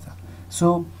उनले भनेछ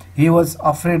so he was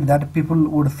afraid that people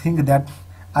would think that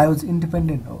I was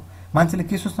independent हो मान्छेले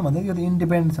के सोच्छ भन्दा यो त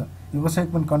इन्डिपेन्डेन्ट छ यो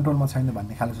कसैको पनि कन्ट्रोलमा छैन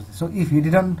भन्ने खाले सोच्छ so if he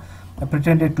didn't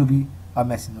pretended to be a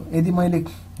machine हो यदि मैले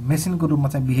मेसिनको रूपमा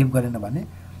चाहिँ बिहेभ गरेन भने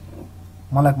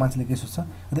मलाई मान्छेले के सोच्छ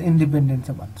यो त इन्डिपेन्डेन्ट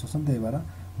छ भन्ने सोच्छ नि त्यही भएर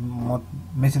म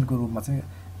मेसिनको रूपमा चाहिँ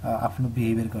आफ्नो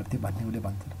बिहेभियर गर्थे भन्ने उले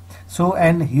भन्थे so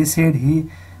and he said he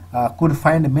could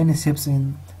find many shapes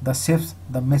in the shapes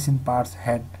the machine parts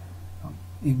had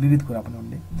एक विविध कुरा पनि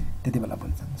उनले त्यति बेला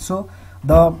बोल्छन् so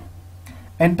the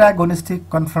एन्टागोनिस्टिक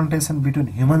confrontation between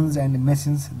humans and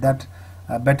machines that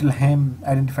बेटलहाइम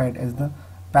identified as the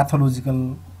pathological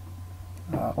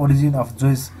origin of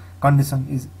Joy's condition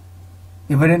is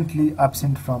evidently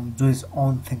absent from Joy's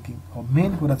own thinking.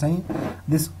 Main कुरा चाहिँ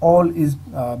this all is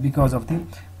because of the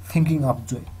thinking of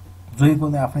Joy. Joy को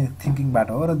आफ्नै thinking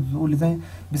बाट हो र उले चाहिँ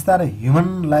बिस्तारै ह्युमन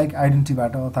लाइक आइडेन्टिटी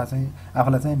बाट अथवा चाहिँ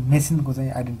आफुलाई चाहिँ मेसिन को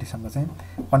चाहिँ आइडेन्टिटी सँग चाहिँ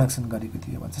कनेक्सन गरेको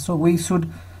थियो भन्छ so we should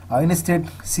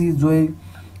instead see Joy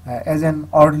as an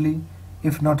orderly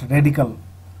if not radical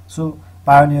so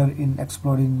pioneer in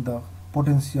exploring the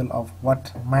potential of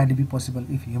what might be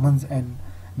possible if humans and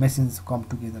machines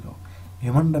come together.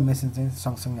 Human र machine चाहिँ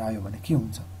सँगसँगै आयो भने के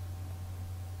हुन्छ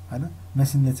हैन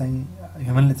मेसिनले चाहिँ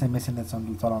ह्युमनले चाहिँ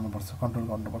मेसिनलाई चलाउनु पर्छ कन्ट्रोल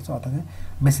गर्नु पर्छ अथवा चाहिँ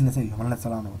मेसिनले चाहिँ ह्युमनलाई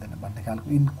चलाउनु हुँदैन भन्ने खालको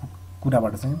इन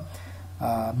कुराबाट चाहिँ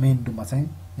मेन रूपमा चाहिँ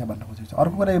यहाँ भन्न खोजेको छ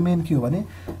अर्को कुरा यो मेन के हो भने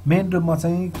मेन रूपमा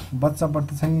चाहिँ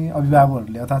बच्चाप्रति चाहिँ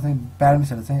अभिभावकहरूले अथवा चाहिँ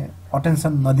प्यारेन्ट्सहरूले चाहिँ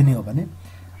अटेन्सन नदिने हो भने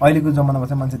अहिलेको जमानामा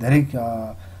चाहिँ मान्छे धेरै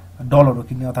डलहरु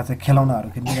किन्ने अथवा चाहिँ खेलौनाहरु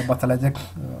किन्ने र बच्चालाई चाहिँ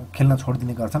खेल्न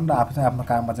छोड्दिने गर्छन् र आफू चाहिँ आफ्नो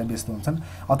काममा चाहिँ व्यस्त हुन्छन्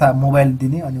अथवा मोबाइल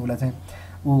दिने अनि उलाई चाहिँ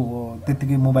उ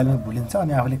त्यतिकै मोबाइलमै भुलिन्छ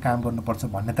अनि आफूले काम गर्नुपर्छ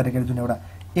भन्ने तरिकाले जुन एउटा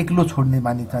एक्लो छोड्ने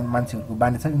बानी चाहिँ मान्छेहरुको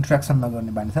बानी छ इन्टरेक्सन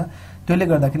नगर्ने बानी छ त्यसले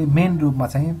गर्दाखेरि मेन रूपमा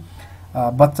चाहिँ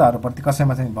बच्चाहरुप्रति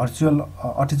कसैमा चाहिँ भर्चुअल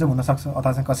अटिजम हुन सक्छ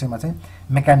अथवा चाहिँ कसैमा चाहिँ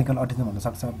मेकानिकल अटिजम हुन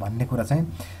सक्छ भन्ने कुरा चाहिँ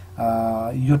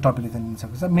यो टपिकले चाहिँ लिन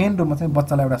सक्छ मेन रूपमा चाहिँ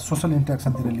बच्चालाई एउटा सोशल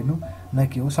इन्टरेक्सन तिर लिनु नै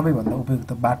के हो सबैभन्दा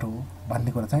उपयुक्त बाटो हो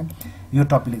भन्ने कुरा चाहिँ यो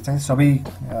टपिकले चाहिँ सबै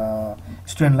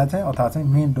स्टुडेन्टलाई चाहिँ अथवा चाहिँ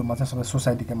मेन रूपमा चाहिँ सबै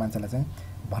सोसाइटीका मान्छेलाई चाहिँ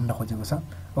भन्न खोजेको छ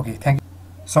ओके थ्यांक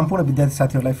यू सम्पूर्ण विद्यार्थी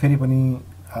साथीहरुलाई फेरि पनि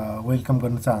वेलकम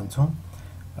गर्न चाहन्छु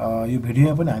यो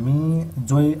भिडियोमा पनि हामी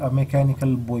जोय अ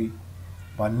मेकानिकल बोय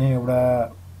भन्ने एउटा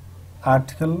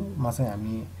आर्टिकलमा चाहिँ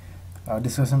हामी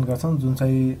डिस्कसन गर्छौं जुन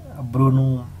चाहिँ ब्रुनो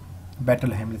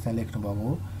बेटलहाइमले चाहिँ लेख्नु भएको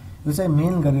हो यो चाहिँ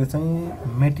मेन गरेर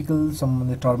चाहिँ मेडिकल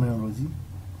सम्बन्धी टर्मिनोलोजी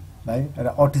है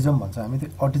र अटिजम भन्छ हामी त्यो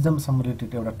अटिजम सँग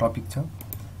रिलेटेड एउटा टपिक छ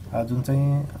जुन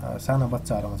चाहिँ सानो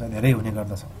बच्चाहरुमा चाहिँ धेरै हुने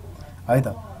गर्दछ है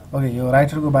त ओके यो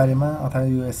राइटरको बारेमा अथवा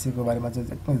यो एस्सेको बारेमा चाहिँ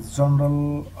एकदमै जनरल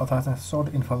अथवा चाहिँ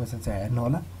सर्ट इन्फर्मेसन चाहिँ हेर्नु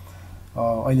होला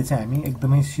अहिले चाहिँ हामी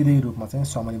एकदमै सिधै रूपमा चाहिँ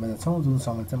समरीमा जान्छौं जुन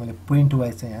समरी चाहिँ मैले पोइन्ट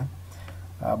वाइज चाहिँ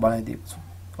यहाँ बनाइदिएको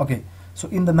छु okay so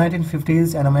in the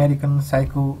 1950s an American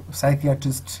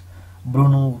psychiatrist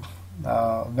Bruno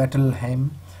Bettelheim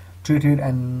treated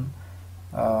an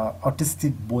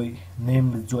autistic boy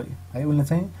named Joy है उनले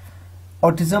चाहिँ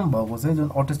अटिजम भएको चाहिँ जुन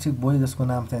अटिस्टिक बोय जसको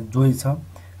नाम चाहिँ जोय छ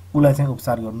उलाई चाहिँ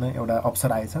उपचार गर्न एउटा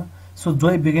अवसर आएछ। So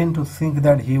Joy began to think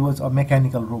that he was a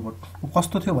mechanical robot. ऊ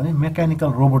कस्तो थियो भने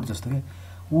मेकानिकल रोबोट जस्तो के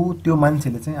ऊ त्यो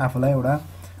मान्छेले चाहिँ आफूलाई एउटा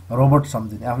रोबोट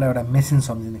सम्झिने आफूलाई एउटा मेसिन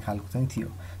सम्झिने खालको चाहिँ थियो।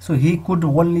 So he could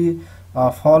only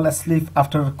fall asleep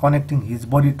after connecting his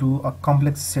body to a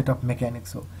complex set of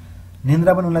mechanics। हो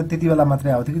निन्द्रा पनि उनलाई त्यति बेला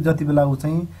मात्रै आउँथ्यो कि जति बेला ऊ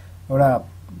चाहिँ एउटा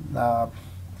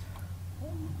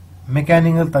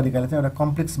मेकानिकल तरिकाले चाहिँ एउटा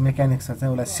कम्प्लेक्स मेकानिक्स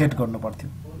चाहिँ उसलाई सेट गर्नु पर्थ्यो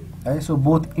है। So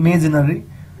both imaginary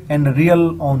and real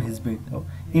on his bed. हो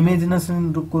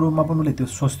इमेजिनेसनको रूपमा पनि उसले त्यो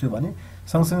सोच्थ्यो भने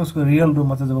सँगसँगै उसको रियल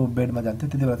रूपमा चाहिँ जब ऊ बेडमा जान्थ्यो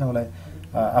त्यति बेला चाहिँ उसलाई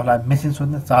आफूलाई मेसिन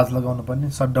सोध्ने चार्ज लगाउनु पर्ने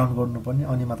सटडाउन गर्नुपर्ने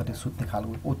अनि मात्रै सुत्ने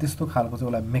खालको ओ त्यस्तो खालको चाहिँ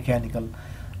उसलाई मेकानिकल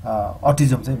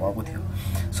अटिजम चाहिँ भएको थियो।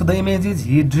 So the images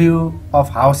Hee Drew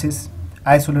of houses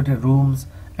isolated rooms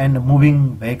and moving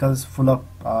vehicles full of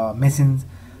machines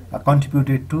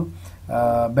contributed to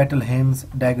बेटलहेम्स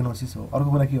diagnosis. हो अर्को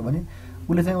कुरा के हो भने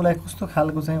उसले चाहिँ उसलाई कस्तो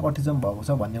खालको चाहिँ अटिजम भएको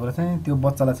छ भन्ने कुरा चाहिँ त्यो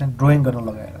बच्चालाई चाहिँ ड्रइङ गर्न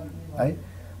लगाएर है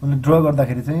उनले ड्र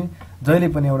गर्दाखेरि चाहिँ जहिले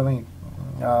पनि एउटा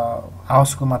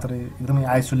हाउसको मात्रै एकदमै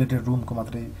आइसोलेटेड रुमको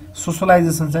मात्रै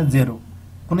सोसलाइजेसन चाहिँ जेरो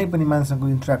कुनै पनि मान्छेको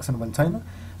इन्ट्रेक्सन पनि छैन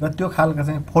र त्यो खालका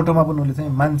चाहिँ फोटोमा पनि उसले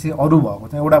चाहिँ मान्छे अरू भएको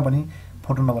चाहिँ एउटा पनि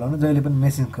फोटो नबनाउने जहिले पनि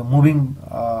मेसिनको मुभिङ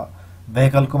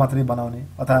भेहिकलको मात्रै बनाउने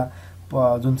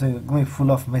अथवा जुन चाहिँ एकदमै फुल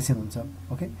अफ मेसिन हुन्छ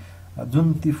ओके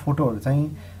जुन ती फोटोहरू चाहिँ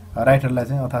राइटरलाई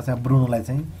चाहिँ अथवा चाहिँ ब्रुनोलाई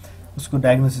चाहिँ उसको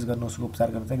डायग्नोसिस गर्न उसको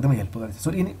उपचार गर्न चाहिँ एकदमै हेल्प गरेको छ।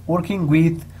 So in working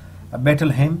with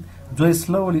Bettelheim, Joy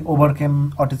slowly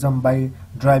overcame autism by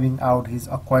driving out his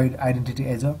acquired identity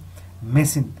as a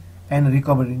machine and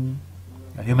recovering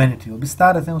humanity। हो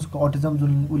बिस्तारै चाहिँ उसको अटिजम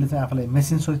जुन उसले चाहिँ आफूलाई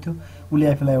मेसिन सोच्थ्यो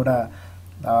उसले आफूलाई एउटा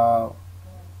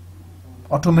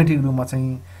अटोमेटिक रूपमा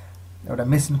चाहिँ एउटा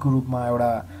मेसिनको रूपमा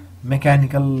एउटा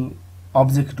मेकानिकल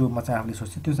अब्जेक्ट रूपमा चाहिँ आफूले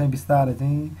सोच्थ्यो त्यो चाहिँ बिस्तारै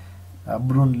चाहिँ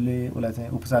ब्रुनले उसलाई चाहिँ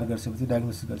उपचार गरिसकेपछि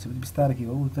डायग्नोसिस गरिसकेपछि बिस्तारै के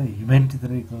भयो ऊ चाहिँ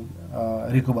ह्युमेनिटीतिर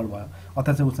रिकभर भयो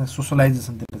अथवा चाहिँ ऊ चाहिँ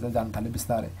सोसलाइजेसनतिर चाहिँ जान थाल्यो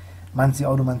बिस्तारै मान्छे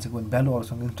अरू मान्छेको भ्यालु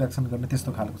अरूसँग इन्ट्रेक्सन गर्ने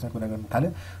त्यस्तो खालको चाहिँ कुरा गर्न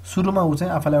थाल्यो। सुरुमा ऊ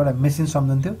चाहिँ आफूलाई एउटा मेसिन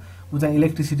सम्झन्थ्यो ऊ चाहिँ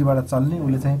इलेक्ट्रिसिटीबाट चल्ने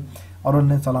उसले चाहिँ अरू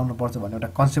नै चलाउनु पर्छ भन्ने एउटा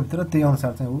कन्सेप्ट थियो र त्यही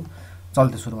अनुसार चाहिँ ऊ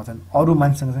चल्थ्यो सुरुमा चाहिँ अरू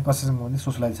मान्छेसँग चाहिँ कसैसँग पनि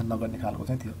सोसलाइजेसन नगर्ने खालको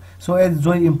चाहिँ थियो। So as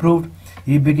Joy improved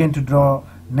Hee began to draw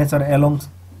nature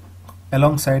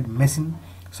along side machine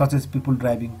such as people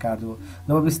driving car. जो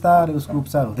जब बिस्तारै उसको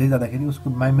उपचार हुँदै जाँदाखेरि उसको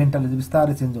मेन्टालिटी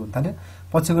बिस्तारै चेन्ज हुन थाल्यो।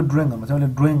 पछिको ड्रइङहरूमा चाहिँ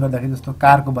उसले ड्रइङ गर्दाखेरि जस्तो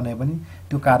कारको बनाए पनि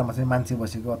त्यो कारमा चाहिँ मान्छे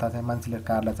बसेको अथवा चाहिँ मान्छेले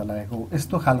कारलाई चलाएको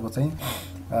यस्तो खालको चाहिँ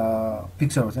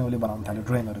पिक्चरहरू चाहिँ उसले बनाउन थाल्यो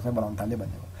ड्रइङहरू चाहिँ बनाउन थाल्यो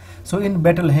भन्ने हो। So in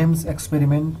बेटलहेम्स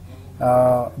experiment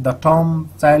the term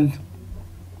child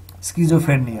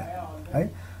schizophrenia है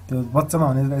त्यो बच्चामा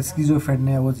हुने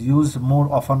schizophrenia was use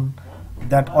more often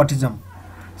that autism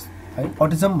है।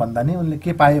 अटिजम भन्दा नि उनले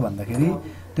के पायो भन्दाखेरि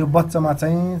त्यो बच्चामा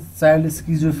चाहिँ चाइल्ड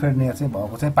स्किजोफ्रेनिया चाहिँ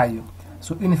भएको चाहिँ पाइयो।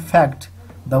 So in fact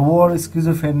the word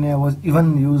schizophrenia was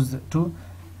even use to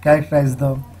characterise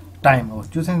the time. हो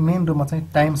त्यो चाहिँ मेन रूपमा चाहिँ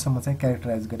टाइमसम्म चाहिँ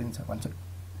क्यारेक्टराइज गरिन्छ भन्छ।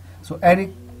 So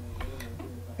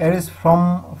Eris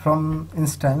from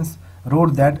instances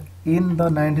road that in the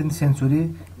 19th century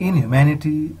in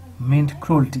humanity minute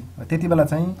क्रुल्टी। त्यति बेला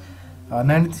चाहिँ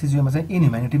 19th सेन्चुरीमा चाहिँ इन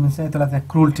ह्युम्यानिटी मिन्स चाहिँ त्यसलाई चाहिँ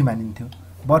क्रुल्टी मानिन्थ्यो।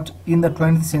 But in the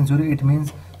 20th century it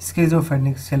means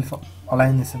schizophrenic self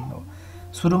अलाइनेसन। हो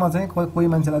सुरुमा चाहिँ कोही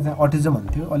मान्छेलाई चाहिँ अटिजम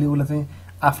हुन्थ्यो अलि उसलाई चाहिँ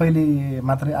आफैले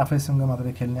मात्रै आफैसँग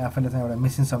मात्रै खेल्ने आफैले चाहिँ एउटा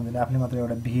मेसिन सम्झिने आफूले मात्रै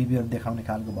एउटा बिहेभियर देखाउने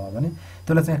खालको भयो भने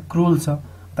त्यसलाई चाहिँ क्रुल छ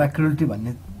अथवा क्रुल्टी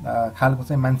भन्ने खालको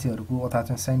चाहिँ मान्छेहरूको अथवा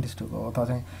चाहिँ साइन्टिस्टहरूको अथवा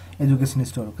चाहिँ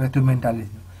एजुकेसनिस्टहरूको त्यो मेन्टालिटी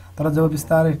थियो। तर जब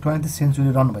बिस्तारै 20th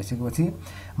सेन्चुरी रन भइसकेपछि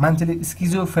मान्छेले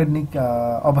स्किजोफ्रेनिक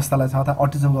अवस्थालाई छ अथवा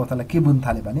अटिजमको अवस्थालाई के बुझ्न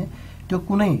थाल्यो भने त्यो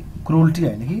कुनै क्रुल्टी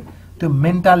होइन कि त्यो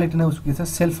मेन्टालिटी नै उसको के छ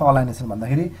सेल्फ अलाइनेसन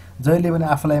भन्दाखेरि जहिले पनि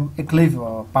आफूलाई एक्लै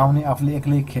पाउने आफूले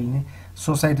एक्लै खेल्ने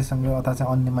सोसाइटीसँग अथवा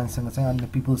चाहिँ अन्य मान्छेसँग चाहिँ अन्य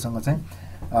पिपुलसँग चाहिँ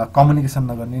कम्युनिकेसन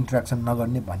नगर्ने इन्ट्रेक्सन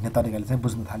नगर्ने भन्ने तरिकाले चाहिँ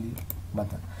बुझ्न थालियो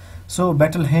भन्छ। So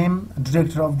बेटलहेम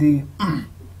director of the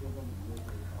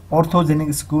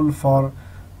orthogenic school for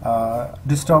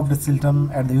disturbed children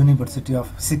at the University of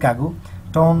Chicago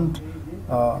turned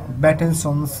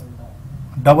Battinson's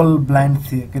double-blind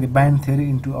theory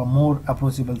into a more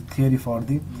approachable theory for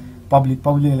the public.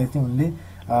 Public only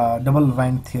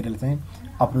double-blind theory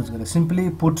approach. Simply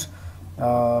put,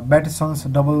 Battinson's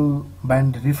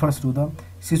double-blind refers to the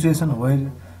situation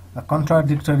where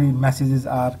contradictory messages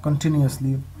are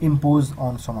continuously imposed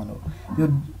on someone.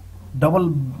 Double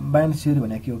bind theory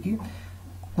भनेको के हो कि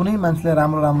कुनै मान्छेले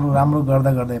राम्रो राम्रो राम्रो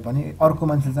गर्दा गर्दै पनि अर्को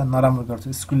मान्छेले चाहिँ नराम्रो गर्छ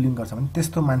स्कुलिङ गर्छ भने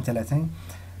त्यस्तो मान्छेलाई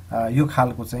चाहिँ यो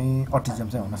खालको चाहिँ अटिजम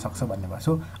चाहिँ हुन सक्छ भन्ने भयो।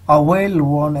 So a well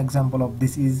known example of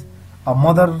this is a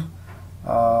mother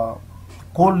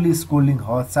coldly scolding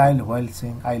her child while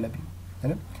saying I love you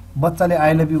हैन बच्चाले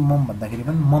I love you मम भन्दाखेरि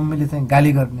पनि मम्मीले चाहिँ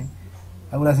गाली गर्ने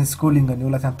उसलाई चाहिँ स्कोलिङ गर्ने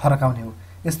उसलाई चाहिँ थरकाउने हो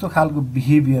यस्तो खालको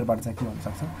बिहेभियरबाट चाहिँ के हुन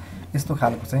सक्छ यस्तो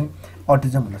खालको चाहिँ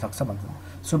अटिजम हुन सक्छ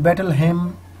भन्छन् so बेटलहेम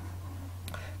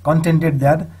contended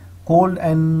that cold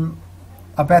and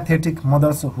apathetic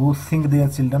mothers who think their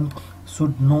children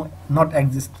should not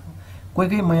exist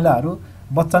कोही महिलाहरू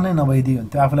बच्चा नै नभइदिए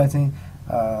हुन्थ्यो आफूलाई चाहिँ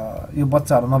यो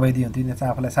बच्चाहरू नभइदिए हुन्थ्यो नि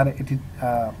चाहिँ आफूलाई सारै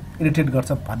इरिटेट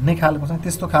गर्छ भन्ने खालको चाहिँ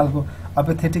त्यस्तो खालको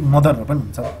अपेथेटिक मदरहरू पनि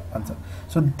हुन्छ भन्छ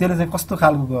सो त्यसले चाहिँ कस्तो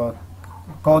खालको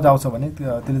कज आउँछ भने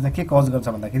त्यसले चाहिँ के कज गर्छ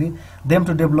भन्दाखेरि them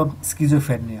to develop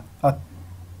schizophrenia a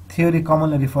theory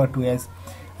commonly refer to as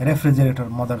refrigerator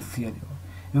mother theory हो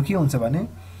यो के हुन्छ भने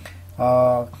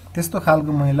त्यस्तो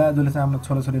खालको महिला जसले चाहिँ आफ्नो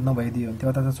छोराछोरी नभइदिए हुन्थ्यो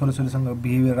अथवा छोराछोरीसँग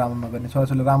बिहेभियर राम्रो नगर्ने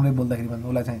छोराछोरीले राम्रै बोल्दाखेरि पनि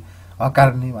उसलाई चाहिँ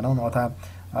हकार्ने भनौँ न अथवा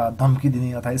धम्की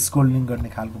दिने अथवा स्कोल्डिङ गर्ने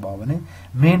खालको भयो भने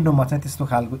मेन रोमा चाहिँ त्यस्तो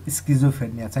खालको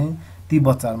स्किजोफ्रेनिया चाहिँ ती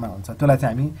बच्चाहरूमा हुन्छ त्यसलाई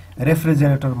चाहिँ हामी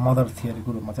रेफ्रिजरेटर मदर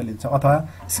थियोरीको रूपमा चाहिँ लिन्छ अथवा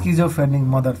स्किजोफ्रेनिक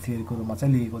मदर थियोरीको रूपमा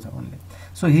चाहिँ लिएको छ उनले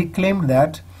so Hee claimed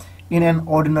that in an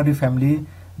ordinary family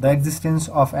the existence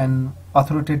of an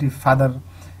authoritative father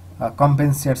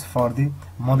कम्पेन्सेट्स for the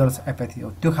mothers apathy हो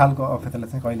त्यो खालको अपेथीलाई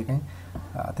चाहिँ कहिलेकाहीँ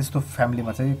त्यस्तो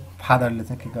फ्यामिलीमा चाहिँ फादरले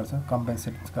चाहिँ के गर्छ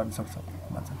कम्पेन्सेट गर्न सक्छ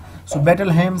भन्छ so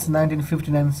बेटलहेम्स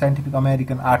 1959 scientific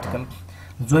American article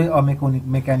Joy a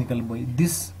mechanical boy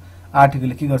this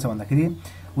आर्टिकलले के गर्छ भन्दाखेरि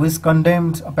which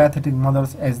कन्डेम्ड अपेथेटिक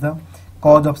mothers as the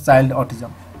cause of child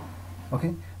autism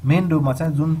okay main रूपमा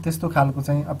चाहिँ जुन त्यस्तो खालको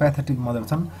चाहिँ अपेथेटिक मदर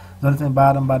छन् जसले चाहिँ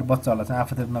बारम्बार बच्चाहरूलाई चाहिँ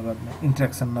आफूतिर नगर्ने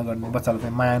इन्ट्रेक्सन नगर्ने बच्चालाई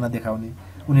चाहिँ माया नदेखाउने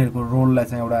उनीहरूको रोललाई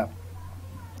चाहिँ एउटा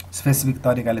स्पेसिफिक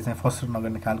तरिकाले चाहिँ फस्टर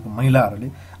नगर्ने खालको महिलाहरूले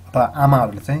अथवा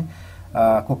आमाहरूले चाहिँ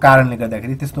को कारणले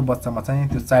गर्दाखेरि त्यस्तो बच्चामा चाहिँ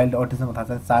त्यो चाइल्ड अटिजम अथवा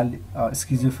चाहिँ चाइल्ड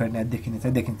स्किजोफ्रेनिया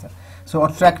देखिन्छ सो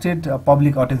अट्र्याक्टेड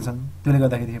पब्लिक अटेन्सन त्यसले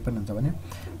गर्दाखेरि के पनि हुन्छ भने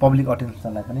पब्लिक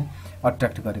अटेन्सनलाई पनि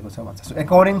अट्र्याक्ट गरेको छ भन्छ so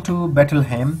according to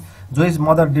बेटलहेम जोइज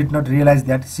mother did not realise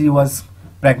that she was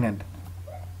pregnant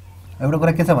एउटा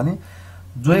कुरा के छ भने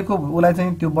जोयको उसलाई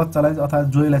चाहिँ त्यो बच्चालाई अथवा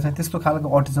जोयलाई चाहिँ त्यस्तो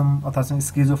खालको अटिजम अथवा चाहिँ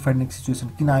स्किजोफ्रेनिक सिचुएसन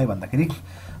किन आयो भन्दाखेरि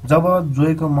जब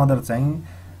जोयको मदर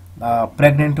चाहिँ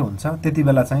प्रेग्नेन्ट हुन्छ त्यति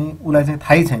बेला चाहिँ उसलाई चाहिँ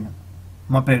थाहै छैन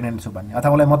म प्रेग्नेन्ट छु भन्ने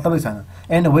अथवा उसलाई मतलबै छैन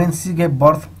and when she gave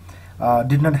birth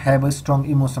did not have a strong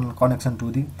emotional connection to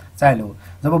the child हो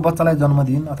जब बच्चालाई जन्म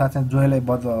दिइन् अथवा चाहिँ जोयलाई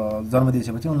जन्म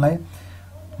दिएपछि उनलाई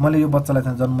मैले यो बच्चालाई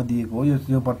चाहिँ जन्म दिएको हो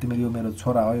यो प्रति मेरो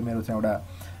छोरा हो यो मेरो चाहिँ एउटा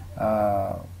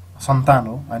सन्तान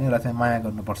हो अनि यसलाई चाहिँ माया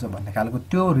गर्नुपर्छ भन्ने खालको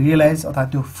त्यो रियलाइज अथवा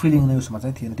त्यो फिलिङ नै उसमा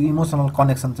चाहिँ थिएन त्यो इमोसनल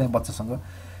कनेक्सन चाहिँ बच्चासँग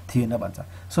थिएन भन्छ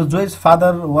so जोइज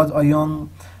father was a young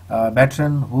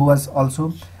भेटरन who was also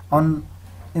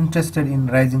अनइन्ट्रेस्टेड in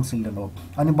rising children हो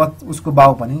अनि उसको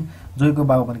बाउ पनि जोयको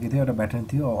बाउ पनि के थियो एउटा भेटरन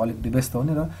थियो अलिकति व्यस्त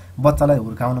हुने र बच्चालाई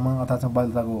हुर्काउनमा अथवा चाहिँ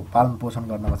बच्चाको पालन पोषण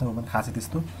गर्नमा चाहिँ ऊ पनि खासै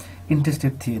त्यस्तो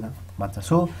इन्ट्रेस्टेड थिएन भन्छ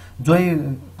so Joy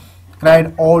cried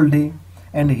all day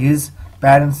and his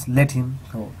parents let him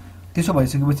हो त्यसो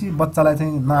भइसकेपछि बच्चालाई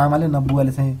चाहिँ न आमाले न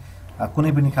बुवाले चाहिँ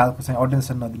कुनै पनि खालको चाहिँ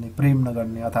अटेन्सन नदिने प्रेम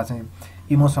नगर्ने अथवा चाहिँ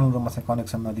इमोसनल रूपमा चाहिँ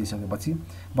कनेक्सन नदिइसकेपछि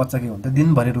बच्चा के हुन्थ्यो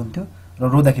दिनभरि रुन्थ्यो र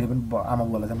रोँदाखेरि पनि आमा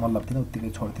बुवालाई चाहिँ मतलब थिएन उत्तिकै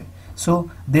छोड्थे so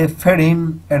they fade him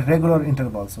at regular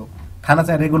इन्टरभल्स हो खाना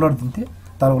चाहिँ रेगुलर दिन्थे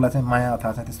तर उसलाई चाहिँ माया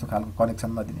अथवा चाहिँ त्यस्तो खालको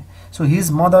कनेक्सन नदिने so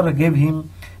his mother gave him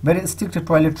very strict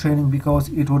toilet training because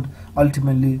it would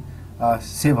ultimately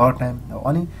save her time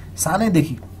अनि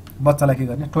सानैदेखि बच्चालाई के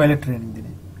गर्ने टोयलेट ट्रेनिङ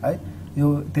दिने है यो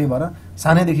त्यही भएर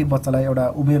सानैदेखि बच्चालाई एउटा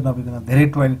उमेर नपुगिकन धेरै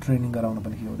टोयलेट ट्रेनिङ गराउन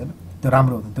पनि के हुँदैन त्यो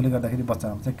राम्रो हुँदैन त्यसले गर्दाखेरि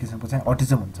बच्चामा चाहिँ किसिमको चाहिँ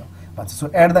अटिजम हुन्छ भन्छ so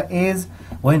at the age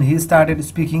when he started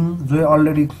speaking जो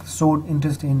अलरेडी सोड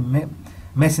इन्ट्रेस्ट इन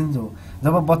मेसिन्स हो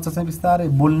जब बच्चा चाहिँ बिस्तारै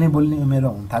बोल्ने उमेर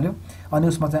हुन थाल्यो अनि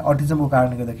उसमा चाहिँ अटिजमको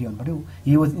कारणले गर्दा के हुनु पर्यो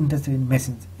he was interested in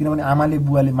machines किनभने आमाले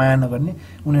बुवाले माया नगर्ने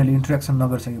उनीहरूले इन्ट्रेक्सन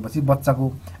नगरिसकेपछि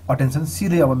बच्चाको अटेन्सन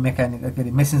सिधै अब मेकानिक के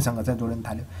अरे मेसिनसँग चाहिँ जोडिन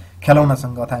थाल्यो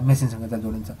खेलौनासँग अथवा मेसिनसँग चाहिँ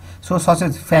जोडिन्छ so such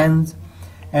as fans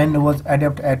and was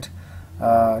adapt at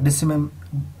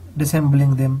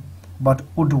डिसेम्बलिङ them but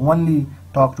would only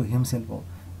talk to himself हो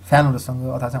फ्यानहरूसँग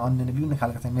अथवा चाहिँ अन्य विभिन्न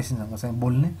खालका चाहिँ मेसिनसँग चाहिँ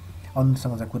बोल्ने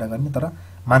अन्यसँग चाहिँ कुरा गर्ने तर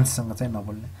मान्छेसँग चाहिँ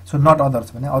नबोल्ने सो नट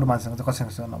अदर्स भने अरू मान्छेसँग चाहिँ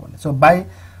कसैसँग नबोल्ने so by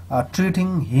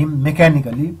treating him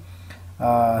मेकानिकली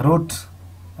wrote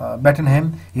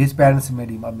बेटलहेम his parents made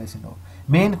him a machine हो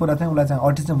मेन कुरा चाहिँ उसलाई चाहिँ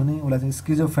अटिजम हुने उसलाई चाहिँ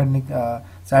स्किजोफ्रेनिक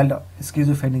चाइल्ड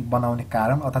स्किजोफ्रेनिक बनाउने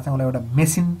कारण अथवा चाहिँ उसलाई एउटा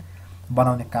मेसिन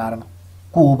बनाउने कारण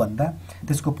को हो भन्दा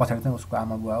त्यसको पछाडि चाहिँ उसको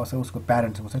आमा बुवा उसको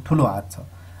प्यारेन्ट्सको चाहिँ ठुलो हात छ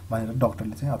भनेर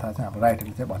डक्टरले चाहिँ अथवा चाहिँ हाम्रो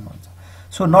राइटरले चाहिँ भन्नुहुन्छ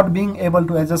So not being able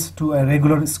to adjust to a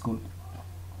regular school,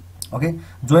 okay,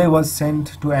 Joy was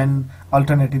sent to an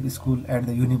alternative school at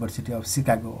the University of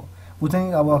Chicago. ऊ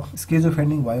चाहिँ अब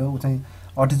स्किजोफ्रेनिक भयो, ऊ चाहिँ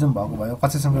अटिजम भएको भयो,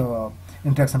 कसैसँग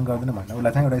इन्ट्रेक्सन गर्दैन भनेर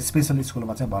उसलाई चाहिँ एउटा स्पेसल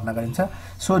स्कुलमा चाहिँ भर्ना गरिन्छ।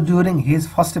 So during his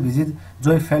first visit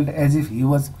Joy felt as if he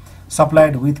was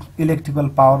supplied with electrical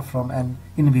power from an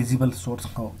invisible source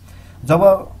हो। जब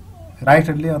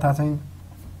राइटरले अथवा चाहिँ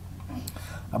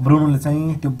ब्रुनोले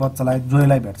चाहिँ त्यो बच्चालाई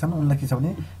जोयलाई भेट्छन्, उनलाई के छ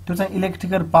भने त्यो चाहिँ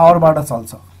इलेक्ट्रिकल पावरबाट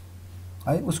चल्छ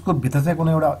है, उसको भित्र चाहिँ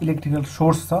कुनै एउटा इलेक्ट्रिकल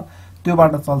सोर्स छ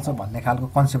त्योबाट चल्छ भन्ने खालको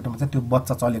कन्सेप्टमा चाहिँ त्यो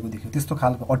बच्चा चलेको देखियो, त्यस्तो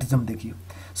खालको अटिजम देखियो।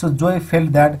 So Joy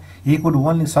felt that he could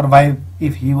only survive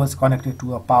if he was connected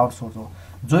to a power source हो।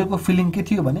 जोयको फिलिङ के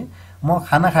थियो भने म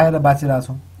खाना खाएर बाँचिरहेको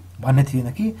छु भन्ने थिएन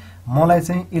कि मलाई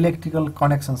चाहिँ इलेक्ट्रिकल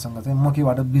कनेक्सनसँग चाहिँ म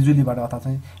केबाट बिजुलीबाट अथवा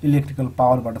चाहिँ इलेक्ट्रिकल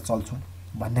पावरबाट चल्छु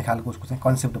भन्ने खालको उसको चाहिँ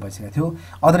कन्सेप्ट भइसकेको थियो।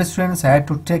 Other students had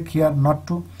to take care not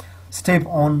to step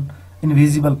on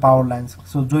invisible power lines.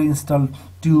 So Joy install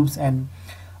tubes and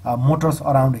Motors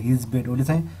around his bed. उसले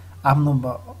चाहिँ आफ्नो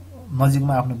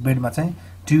नजिकमा आफ्नो बेडमा चाहिँ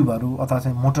ट्युबहरू अथवा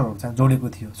चाहिँ मोटरहरू चाहिँ जोडेको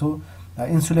थियो। So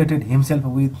insulated himself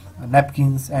with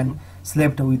न्यापकिन्स and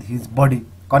slept with his body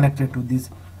connected to this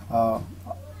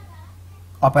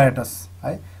apparatus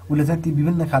है। उसले चाहिँ ती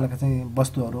विभिन्न खालका चाहिँ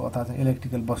वस्तुहरू अथवा चाहिँ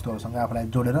इलेक्ट्रिकल वस्तुहरूसँग आफूलाई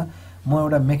जोडेर म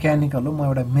एउटा मेकानिकल हो, म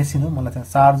एउटा मेसिन हो, मलाई चाहिँ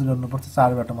चार्ज गर्नुपर्छ,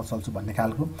 चार्जबाट म चल्छु भन्ने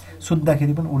खालको,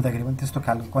 सुत्दाखेरि पनि उड्दाखेरि पनि त्यस्तो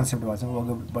खालको कन्सेप्ट भएर चाहिँ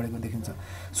अघि बढेको देखिन्छ।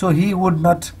 So he would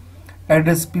not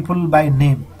address people by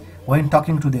name when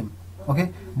talking to them, okay,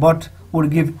 but would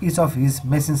give each of his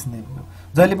machines name.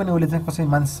 जहिले पनि उसले चाहिँ कसै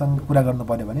मान्छेसँग कुरा गर्नु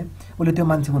पर्यो भने उसले त्यो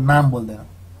मान्छेको नाम बोल्दैन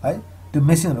है, त्यो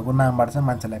मेसिनहरूको नामबाट चाहिँ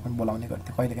मान्छेलाई पनि बोलाउने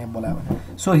गर्थ्यो कहिलेकाहीँ बोलायो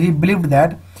भने। So Hee believe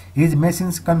that his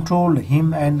machines controlled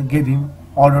him and gave him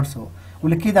orders हो।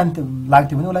 उसले के जान्थ्यो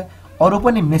लाग्थ्यो भने उसलाई अरू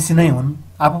पनि मेसिनै हुन्,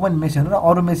 आफू पनि मेसिन हो र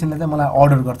अरू मेसिनले चाहिँ मलाई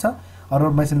अर्डर गर्छ,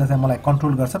 अरू मेसिनले चाहिँ मलाई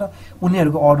कन्ट्रोल गर्छ र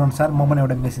उनीहरूको अर्डर अनुसार म पनि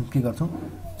एउटा मेसिन के गर्छु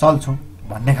चल्छु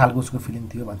भन्ने खालको उसको फिलिङ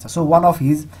थियो भन्छ। So one of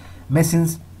his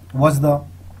machines was the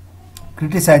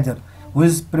criticiser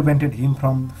which prevented him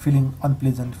from feeling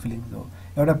unpleasant feelings हो।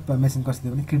 एउटा मेसिन कस्तो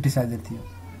थियो भने क्रिटिसाइजर थियो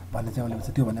भन्ने चाहिँ उसले भन्छ,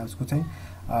 त्यो भने उसको चाहिँ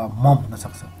मम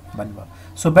हुनसक्छ भन्नुभयो।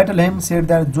 So बेटलहेम shed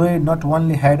that Joy not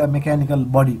only had a mechanical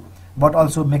body but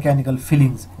also mechanical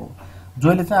feelings हो।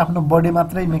 जोयले चाहिँ आफ्नो बडी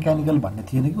मात्रै मेकानिकल भन्ने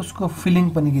थिएन कि उसको फिलिङ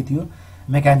पनि के थियो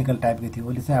मेकानिकल टाइपको थियो,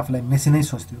 उसले चाहिँ आफूलाई मेसिनै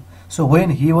सोच्थ्यो। So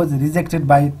when he was rejected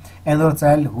by another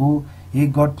child who he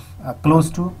got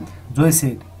close to Joy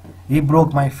said he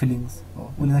broke my feelings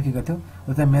हो। उसले चाहिँ के गर्थ्यो,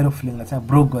 उसले चाहिँ मेरो फिलिङलाई चाहिँ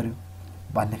ब्रोक गर्यो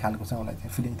भन्ने खालको चाहिँ उसलाई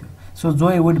चाहिँ फिलिङ थियो। So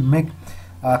Joy would make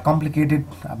complicated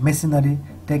machinery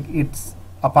take its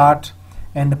apart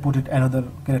and putt it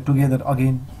another together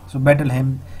again. So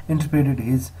बेटलहेम interpreted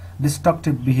his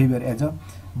destructive behavior as a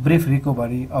brief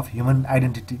recovery of human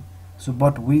identity. So,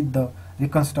 but with the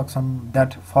reconstruction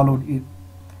that followed,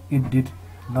 it did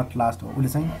not last. उसले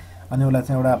चाहिँ अनि उसलाई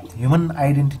चाहिँ एउटा human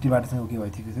आइडेन्टिटीबाट चाहिँ के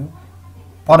भइसकेको थियो,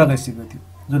 पर गइसकेको थियो।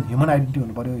 जुन ह्युमन आइडेन्टिटी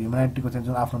हुनु पर्यो, ह्युमन आइडेन्टिटीको चाहिँ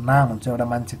जुन आफ्नो नाम हुन्छ एउटा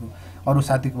मान्छेको, अरू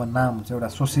साथीको नाम हुन्छ, एउटा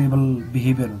सोसिएबल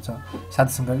बिहेभियर हुन्छ,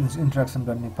 साथीसँग इन्टरेक्सन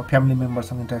गर्ने, फ्यामिली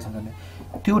मेम्बरसँग इन्टरेक्सन गर्ने,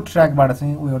 त्यो ट्र्याकबाट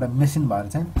चाहिँ ऊ एउटा मेसिन भएर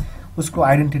चाहिँ उसको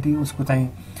आइडेन्टिटी, उसको चाहिँ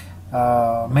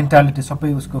मेन्टालिटी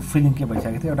सबै उसको फिलिङ के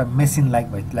भइसकेको थियो, एउटा मेसिन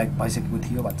लाइक भइसकेको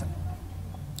थियो भन्छ।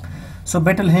 So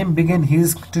बेटलहेम began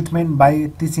his treatment by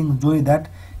teaching Joy that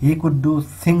he could do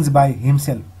things by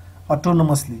himself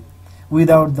अटोनोमसली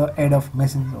without the add of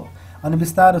machines हो। अनि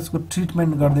बिस्तारै उसको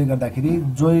ट्रिटमेन्ट गर्दै गर्दाखेरि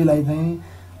जोयलाई चाहिँ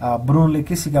ब्रुनोले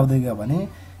के सिकाउँदै गयो भने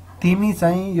तिमी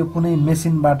चाहिँ यो कुनै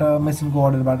मेसिनबाट, मेसिनको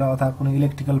अर्डरबाट अथवा कुनै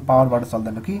इलेक्ट्रिकल पावरबाट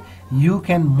चल्दैन कि you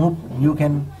can move, you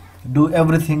can do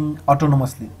everything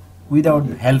अटोनोमसली without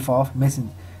help of machine.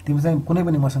 तिमी चाहिँ कुनै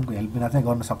पनि मसिनको हेल्प बिना चाहिँ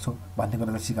गर्न सक्छौ भन्ने कुरा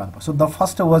चाहिँ सिकाउनु पर्छ। So the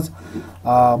first was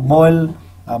boil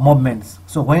movements.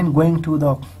 So when going to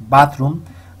the bathroom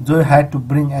Joy had to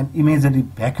bring an imagery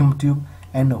vacuum tube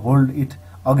and hold it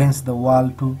against the wall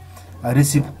to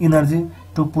receive energy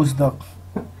to push the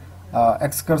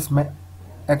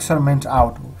एक्सरमेन्ट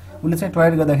out. उसले चाहिँ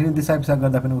toilet गर्दाखेरि दिसा पिसाब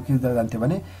गर्दा पनि ऊ के जान्थ्यो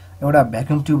भने एउटा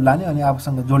भ्याक्युम ट्युब लाने अनि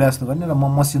आफूसँग जोडे जस्तो गर्ने र म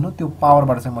मसिनो त्यो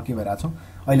पावरबाट चाहिँ म के भइरहेको छु,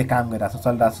 अहिले काम गरिरहेको छु,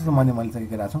 चलिरहेको छु, मैले चाहिँ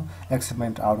के गरिरहेको छु,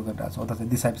 एक्सपेरिमेन्ट आउट गरिरहेको छु अथवा चाहिँ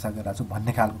दिसा पिसाब गरिरहेको छु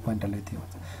भन्ने खालको पोइन्टले थियो।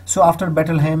 So after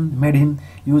बेटलहेम made him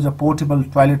use a portable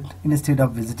toilet instead of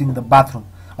visiting the bathroom.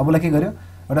 अब उसलाई के गर्यो,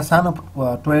 एउटा सानो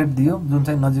टोयलेट दियो जुन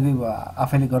चाहिँ नजिकै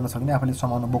आफैले गर्न सक्ने, आफैले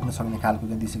समाउन बोक्न सक्ने खालको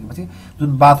चाहिँ दिइसकेपछि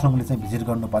जुन बाथरुमले चाहिँ भिजिट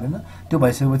गर्नु परेन, त्यो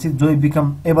भइसकेपछि Joy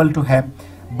become able to have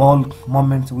ball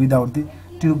moments without the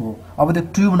tube हो। अब त्यो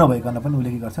ट्युब नभइकन पनि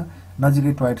उसले के गर्छ,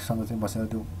 नजिकै टोयलेटसँग चाहिँ बसेर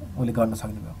त्यो उसले गर्न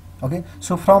सक्ने भयो। Okay,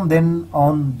 so from then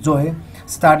on Joy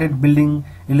started building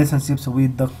relationships with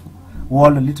the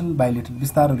world little by little.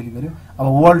 बिस्तारै के गर्यो, अब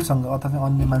वर्ल्डसँग अथवा चाहिँ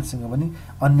अन्य मान्छेसँग पनि,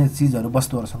 अन्य चिजहरू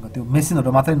वस्तुहरूसँग, त्यो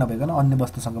मेसिनहरू मात्रै नभइकन अन्य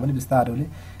वस्तुसँग पनि बिस्तारै उसले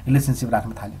रिलेसनसिप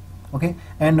राख्न थाल्यो। okay,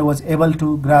 and was able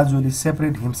to gradually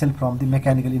separate himself from the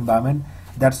mechanical environment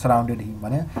that surrounded him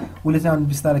भने उले चाहिँ अनि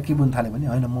बिस्तारै के बुझ्न थाल्यो भने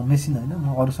हैन म मेसिन हैन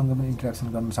म अरूसँग पनि इन्टरेक्सन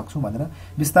गर्न सक्छु भनेर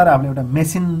बिस्तारै आफूले एउटा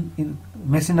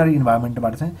मेसिनरी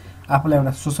इन्भाइरोमेन्टबाट चाहिँ आफूलाई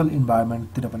एउटा सोशल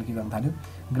इन्भाइरोमेन्टतिर पनि के गर्न थाल्यो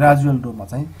ग्रेजुअल रूपमा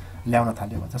चाहिँ ल्याउन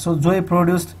थाल्यो भन्छ so Joy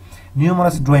produced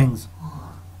numerous drawings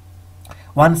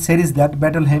one series that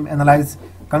Bettelheim analyzed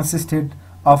consisted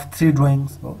of 3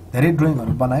 drawings धेरै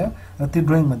ड्रइङहरु बनायो र ती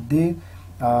ड्रइङ मध्ये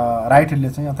राइटरले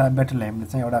चाहिँ अथवा बेटलहेमले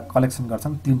चाहिँ एउटा कलेक्सन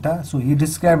गर्छन् तीनटा so Hee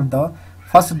described the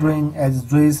first drawing as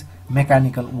जोइज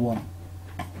mechanical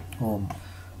warm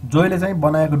जोयले चाहिँ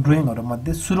बनाएको ड्रइङहरु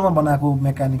मध्ये सुरुमा बनाएको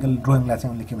मेकानिकल ड्रइङलाई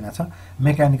चाहिँ उनले के भनेको छ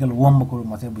मेकानिकल वर्मको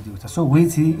रूपमा चाहिँ बुझेको छ so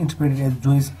which he इन्टरप्रेटेड as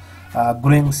जोइज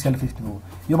growing self steam हो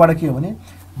योबाट के हो भने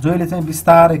जोयले चाहिँ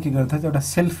बिस्तारै के गर्दै एउटा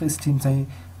सेल्फ स्टिम चाहिँ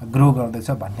ग्रो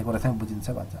गर्दैछ भन्ने कुरा चाहिँ बुझिन्छ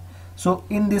भन्छ so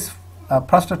in this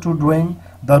first 2 drawing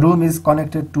the room is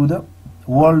connected to the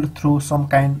world through some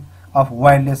kind of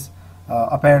wireless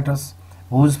apparatus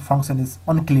whose function is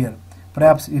unclear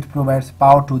perhaps it provides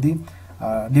power to the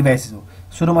devices हो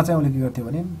सुरुमा चाहिँ उले के गर्थ्यो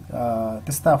भने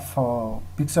त्यस्ता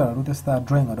पिक्चरहरु त्यस्ता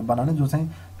ड्रइङहरु बनाउने जो चाहिँ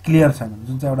क्लियर छैन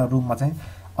जुन चाहिँ एउटा रूममा चाहिँ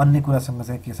अन्य कुरासँग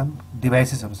चाहिँ के छन्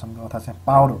डिभाइसेसहरुसँग अथवा चाहिँ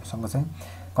पावरहरुसँग चाहिँ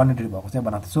कनेक्टेड भएको चाहिँ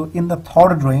बनाउँछ so in the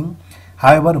third drawing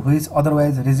however which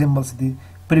otherwise resembles the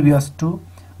previous two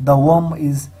the worm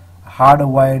is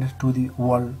hardwired to the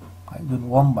world जुन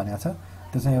वर्म भनेको छ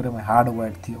त्यो चाहिँ एउटा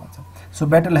हार्डवायर्ड थियो भन्छ so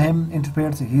बेटलहेम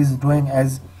इन्टरप्रेट्स his drawing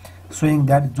as showing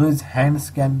that Joy's hands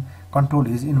can control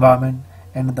his environment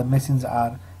and the machines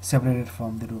are separated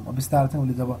from the room बिस्तारै चाहिँ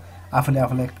उले जब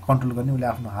आफूलाई कन्ट्रोल गर्ने उले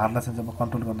आफ्नो हातलाई चाहिँ जब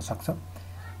कन्ट्रोल गर्न सक्छ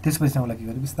त्यसपछि चाहिँ उले के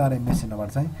गर्यो बिस्तारै मेसिनबाट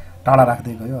चाहिँ टाढा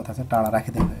राख्दै गयो अथवा चाहिँ टाढा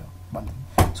राख्दै गयो भन्ने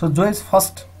so Joy's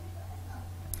first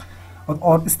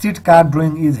or street car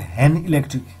drawing is hand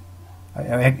electric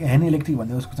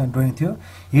भन्ने उसको चाहिँ ड्रइङ थियो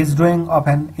his drawing of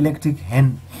an electric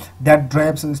hen that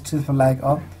drives itself like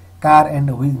a car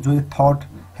and which Joy thought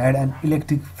had an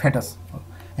electric fetus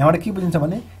यहाँबाट के बुझिन्छ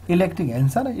भने electric हेन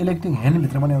छ र इलेक्ट्रिक हेन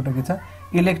भित्र पनि एउटा के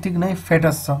छ इलेक्ट्रिक नै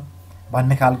फेटस छ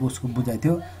भन्ने खालको उसको बुझाइ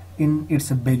थियो इन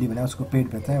इट्स बेली भने उसको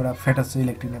पेट भित्र एउटा फेटस छ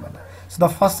इलेक्ट्रिक नै भन्ने so the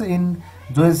first in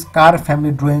जोइज car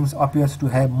family drawings appears to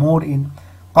have more in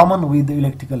common with the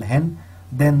electrical हेन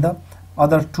then the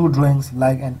other 2 drawings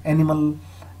like an animal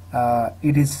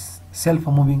it is self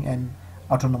moving and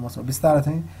autonomous बिस्तारै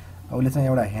चाहिँ उले चाहिँ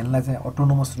एउटा हेनलाई चाहिँ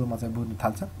अटोनोमस रूपमा चाहिँ बुझ्न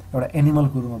थाल्छ एउटा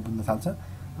एनिमलको रूपमा बुझ्न थाल्छ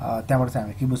त्यहाँबाट चाहिँ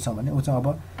हामी के बुझ्छौं भने उ चाहिँ अब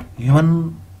ह्युमन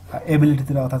एबिलिटी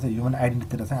तिर अथवा चाहिँ ह्युमन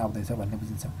आइडेन्टिटी तिर चाहिँ आउँदैछ भन्ने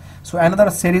बुझिन्छ so another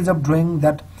series of drawing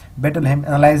that बेटलहेम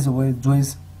analyse with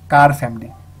जोइज car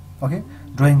family okay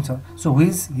drawing छ so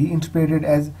which he इन्टरप्रेटेड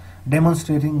as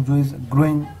डेमोन्स्ट्रेटिङ जोइज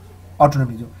growing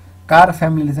autonomy जो कार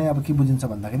फ्यामिलीले चाहिँ अब के बुझिन्छ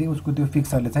भन्दाखेरि उसको त्यो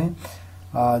पिक्चरले चाहिँ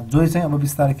जोइ चाहिँ अब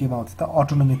बिस्तारै केमा आउँछ त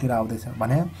अटोनोमीतिर आउँदैछ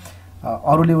भने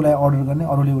अरूले उलाई अर्डर गर्ने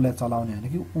अरूले उलाई चलाउने हैन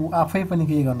कि उ आफै पनि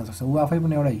के गर्न सक्छ उ आफै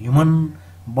पनि एउटा ह्युमन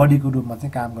बडीको रूपमा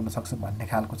चाहिँ काम गर्न सक्छ भन्ने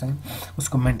खालको चाहिँ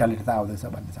उसको मेन्टालिटी त आउँदैछ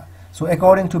भन्ने छ so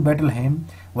according to बेटलहेम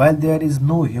while there is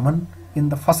no human in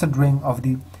the first drawing of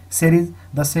the series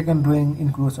the second drawing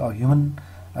includes a human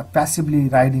पैसिभली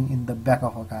riding in the back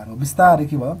of a car हो बिस्तारै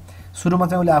के भयो सुरुमा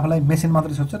चाहिँ उले आफूलाई मेसिन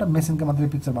मात्रै सोच्छ र मेसिनको मात्रै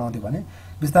पिक्चर बनाउँथ्यो भने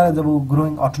बिस्तारै जब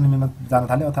ग्रोइङ अटोनोमीमा जान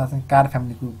थाल्यो अथवा चाहिँ कार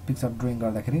फ्यामिलीको पिक्चर ड्रइङ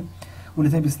गर्दाखेरि उले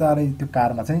चाहिँ बिस्तारै त्यो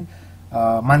कारमा चाहिँ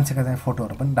मान्छेका चाहिँ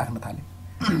फोटोहरु पनि राख्न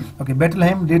थाल्यो okay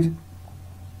बेटलहेम did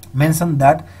mention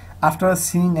that after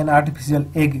सीइङ an artificial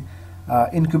egg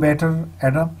incubator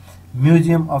at a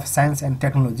museum of science and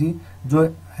technology Joy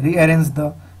rearranged the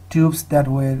tubes that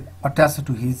were attached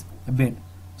to his bed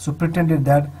so pretended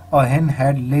that a hen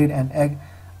had laid an egg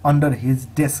under his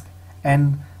desk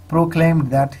and proclaimed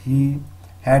that he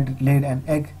had laid an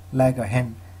egg like a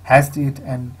hen hatched it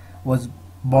and was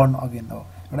born again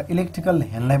एउटा electrical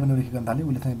हेनलाई पनि उले के गर्न थाल्यो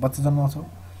उले चाहिँ बच्चा जन्माउँछ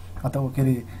अथवा के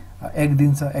रे एग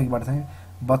दिन्छ एगबाट चाहिँ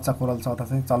बच्चा कोरल्छ अथवा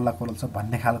चाहिँ चल्ला कोरल्छ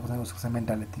भन्ने खालको चाहिँ उसको चाहिँ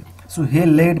मेन्टालिटी थियो so he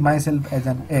laid myself as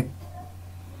an egg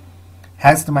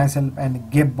hatched myself and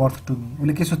gave birth to me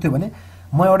उले के सोच्थ्यो भने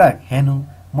म एउटा हेन हुँ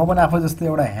म पनि आफै जस्तै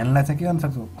एउटा हेनलाई चाहिँ के गर्न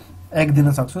सक्छु एग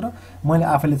दिन सक्छु र मैले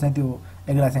आफैले चाहिँ त्यो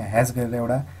एगलाई चाहिँ ह्याच गरेर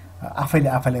एउटा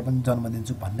आफैले पनि जन्म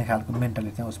दिन्छु भन्ने खालको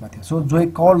मेन्टालिटी चाहिँ उसमा थियो so Joy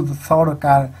called the third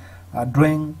car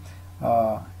drawing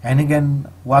हेनिगन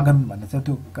wagon भन्ने चाहिँ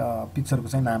त्यो पिक्चरको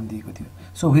चाहिँ नाम दिएको थियो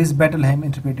सो हिज बेटलहेम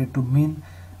इन्टरप्रेटेड टु मीन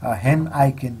हेन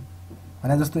आई क्यान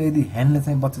भने जस्तो यदि हेनले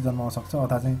चाहिँ बच्चा जन्माउन सक्छ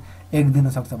अथवा चाहिँ एग दिन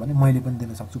सक्छ भने मैले पनि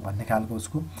दिन सक्छु भन्ने खालको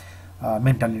उसको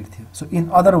मेन्टालिटी थियो so in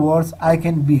other words I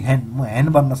can be हेन म हेन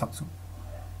बन्न सक्छु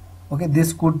okay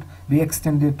this could be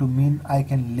extended to mean I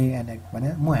can ले एन एग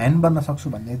भने म हेन बन्न सक्छु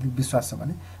भन्ने यदि विश्वास छ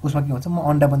भने उसमा के हुन्छ म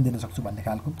अन्डा पनि दिन सक्छु भन्ने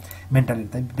खालको मेन्टालिटी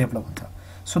चाहिँ डेभलप हुन्छ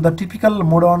so the typical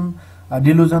modern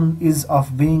delusion is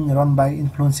of being run by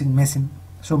influencing machine.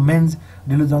 So men's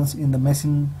delusions in the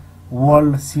machine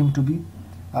world seem to be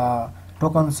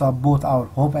tokens of both our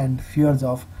hope and fears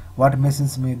of what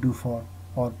machines may do for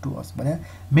or to us. भने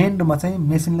main रूपमा चाहिँ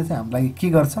मेसिनले चाहिँ हामीलाई के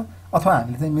गर्छ अथवा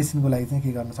हामीले चाहिँ मेसिनको लागि चाहिँ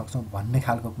के गर्न सक्छौं भन्ने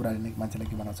खालको कुराले नै मान्छेलाई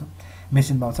के बनाउँछ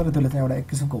मेसिन बनाउँछ र त्यसले चाहिँ एउटा एक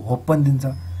किसिमको होप पनि दिन्छ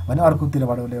भने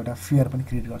अर्कोतिरबाट उसले एउटा फियर पनि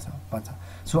क्रिएट गर्छ भन्छ.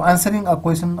 So answering a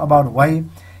question about why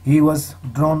he was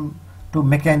drone to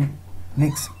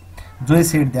mechanics, Joy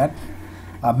said that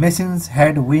machines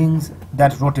had wings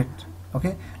that rotate,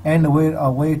 okay, and were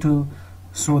a way to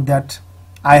show that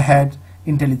I had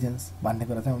intelligence. भन्ने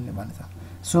कुरा चाहिँ उनले भनेछ.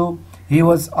 So he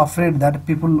was afraid that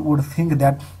people would think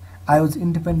that I was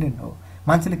independent. हो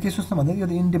मान्छेले के सोच्नु भन्दा यो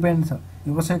त इन्डिपेन्डेन्ट छ,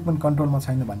 यो कसैको पनि कन्ट्रोलमा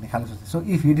छैन भन्ने खाले सोच्छ. So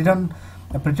if he didn't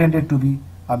pretended to be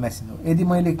a machine, हो यदि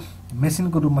मैले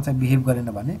मेसिनको रूपमा चाहिँ बिहेभ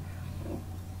गरेन भने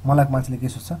मलाई मान्छेले के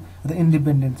सोच्छ यो त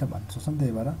इन्डिपेन्डेन्ट छ भन्ने सोच्छ नि,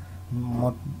 त्यही भएर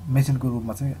म मेसिनको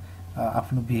रूपमा चाहिँ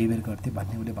आफ्नो बिहेभियर गर्थे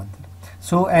भन्ने उले भन्थे.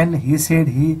 So and he said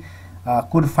he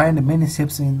could find many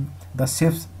shapes in the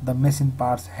shapes the machine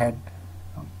parts had.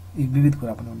 विविध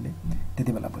कुरा पनि उनले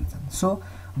त्यति बेला बोल्छन्. So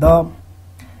the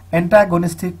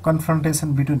antagonistic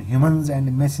confrontation between humans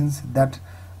and machines that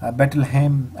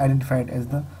Bettelheim identified as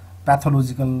the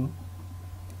pathological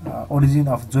origin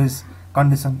of Joy's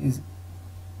condition is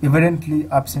evidently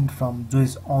absent from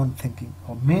Joy's own thinking.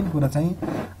 Main कुरा चाहिँ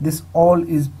this all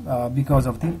is because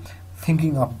of the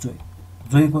thinking of Joy.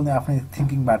 जोईको आफ्नै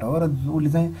थिंकिङबाट हो र उले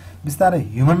चाहिँ बिस्तारै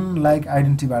human like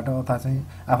आइडेन्टिटीबाट अथवा चाहिँ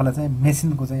आफूलाई चाहिँ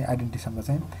मेसिनको चाहिँ आइडेन्टिटीसँग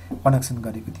चाहिँ कनेक्सन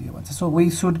गरेको थियो भन्छ. So we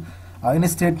should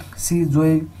instead see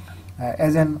Joy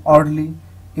as an orderly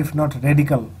if not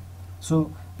radical so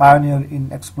pioneer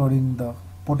in exploring the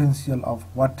potential of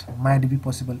what might be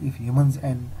possible if humans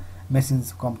and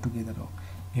machines come together. हो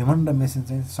ह्युमन र machine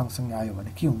चाहिँ सँगसँगै आयो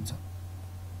भने के हुन्छ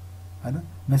हैन,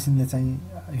 मेसिनले चाहिँ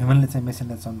ह्युमनले चाहिँ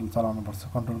मेसिनलाई चलाउनु पर्छ,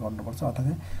 कन्ट्रोल गर्नु पर्छ, अथवा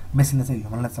चाहिँ मेसिनले चाहिँ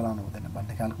ह्युमनलाई चलाउनु हुँदैन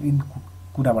भन्ने खालको इन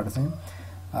कुराबाट चाहिँ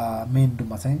मेन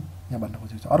रूपमा चाहिँ यहाँ भन्न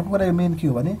खोजेको छ. अर्को कुरा यो मेन के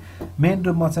हो भने मेन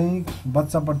रूपमा चाहिँ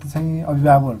बच्चाप्रति चाहिँ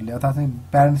अभिभावकहरूले अथवा चाहिँ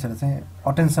प्यारेन्ट्सहरूले चाहिँ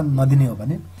अटेन्सन नदिने हो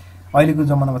भने अहिलेको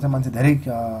जमानामा चाहिँ मान्छे धेरै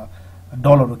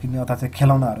डलहरू किन्ने अथवा चाहिँ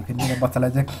खेलौनाहरू किन्ने र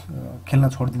बच्चालाई चाहिँ खेल्न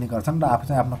छोडिदिने गर्छन् र आफू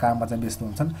चाहिँ आफ्नो काममा चाहिँ व्यस्त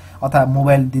हुन्छन् अथवा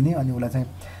मोबाइल दिने अनि उसलाई चाहिँ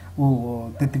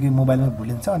ऊ त्यतिकै मोबाइलमै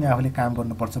भुलिन्छ अनि आफूले काम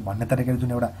गर्नुपर्छ भन्ने तरिकाले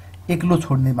जुन एउटा एक्लो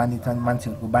छोड्ने बानी छ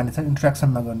मान्छेहरूको बानी छ, इन्ट्र्याक्सन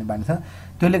नगर्ने बानी छ,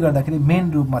 त्यसले गर्दाखेरि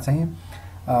मेन रूपमा चाहिँ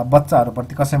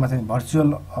बच्चाहरूप्रति कसैमा चाहिँ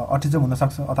भर्चुअल अटिजम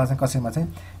हुनसक्छ अथवा चाहिँ कसैमा चाहिँ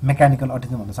मेकानिकल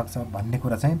अटिजम हुनसक्छ भन्ने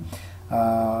कुरा चाहिँ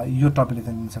यो टपिकले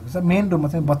चाहिँ दिन सक्छ. मेन रूपमा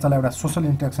चाहिँ बच्चालाई एउटा सोसल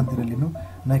इन्ट्र्याक्सनतिर लिनु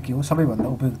नै के हो सबैभन्दा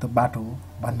उपयुक्त बाटो हो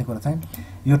भन्ने कुरा चाहिँ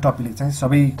यो टपिकले चाहिँ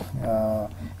सबै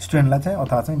स्टुडेन्टलाई चाहिँ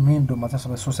अथवा चाहिँ मेन रूपमा चाहिँ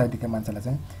सबै सोसाइटीका मान्छेलाई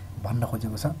चाहिँ भन्न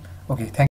खोजेको छ. Okay, thank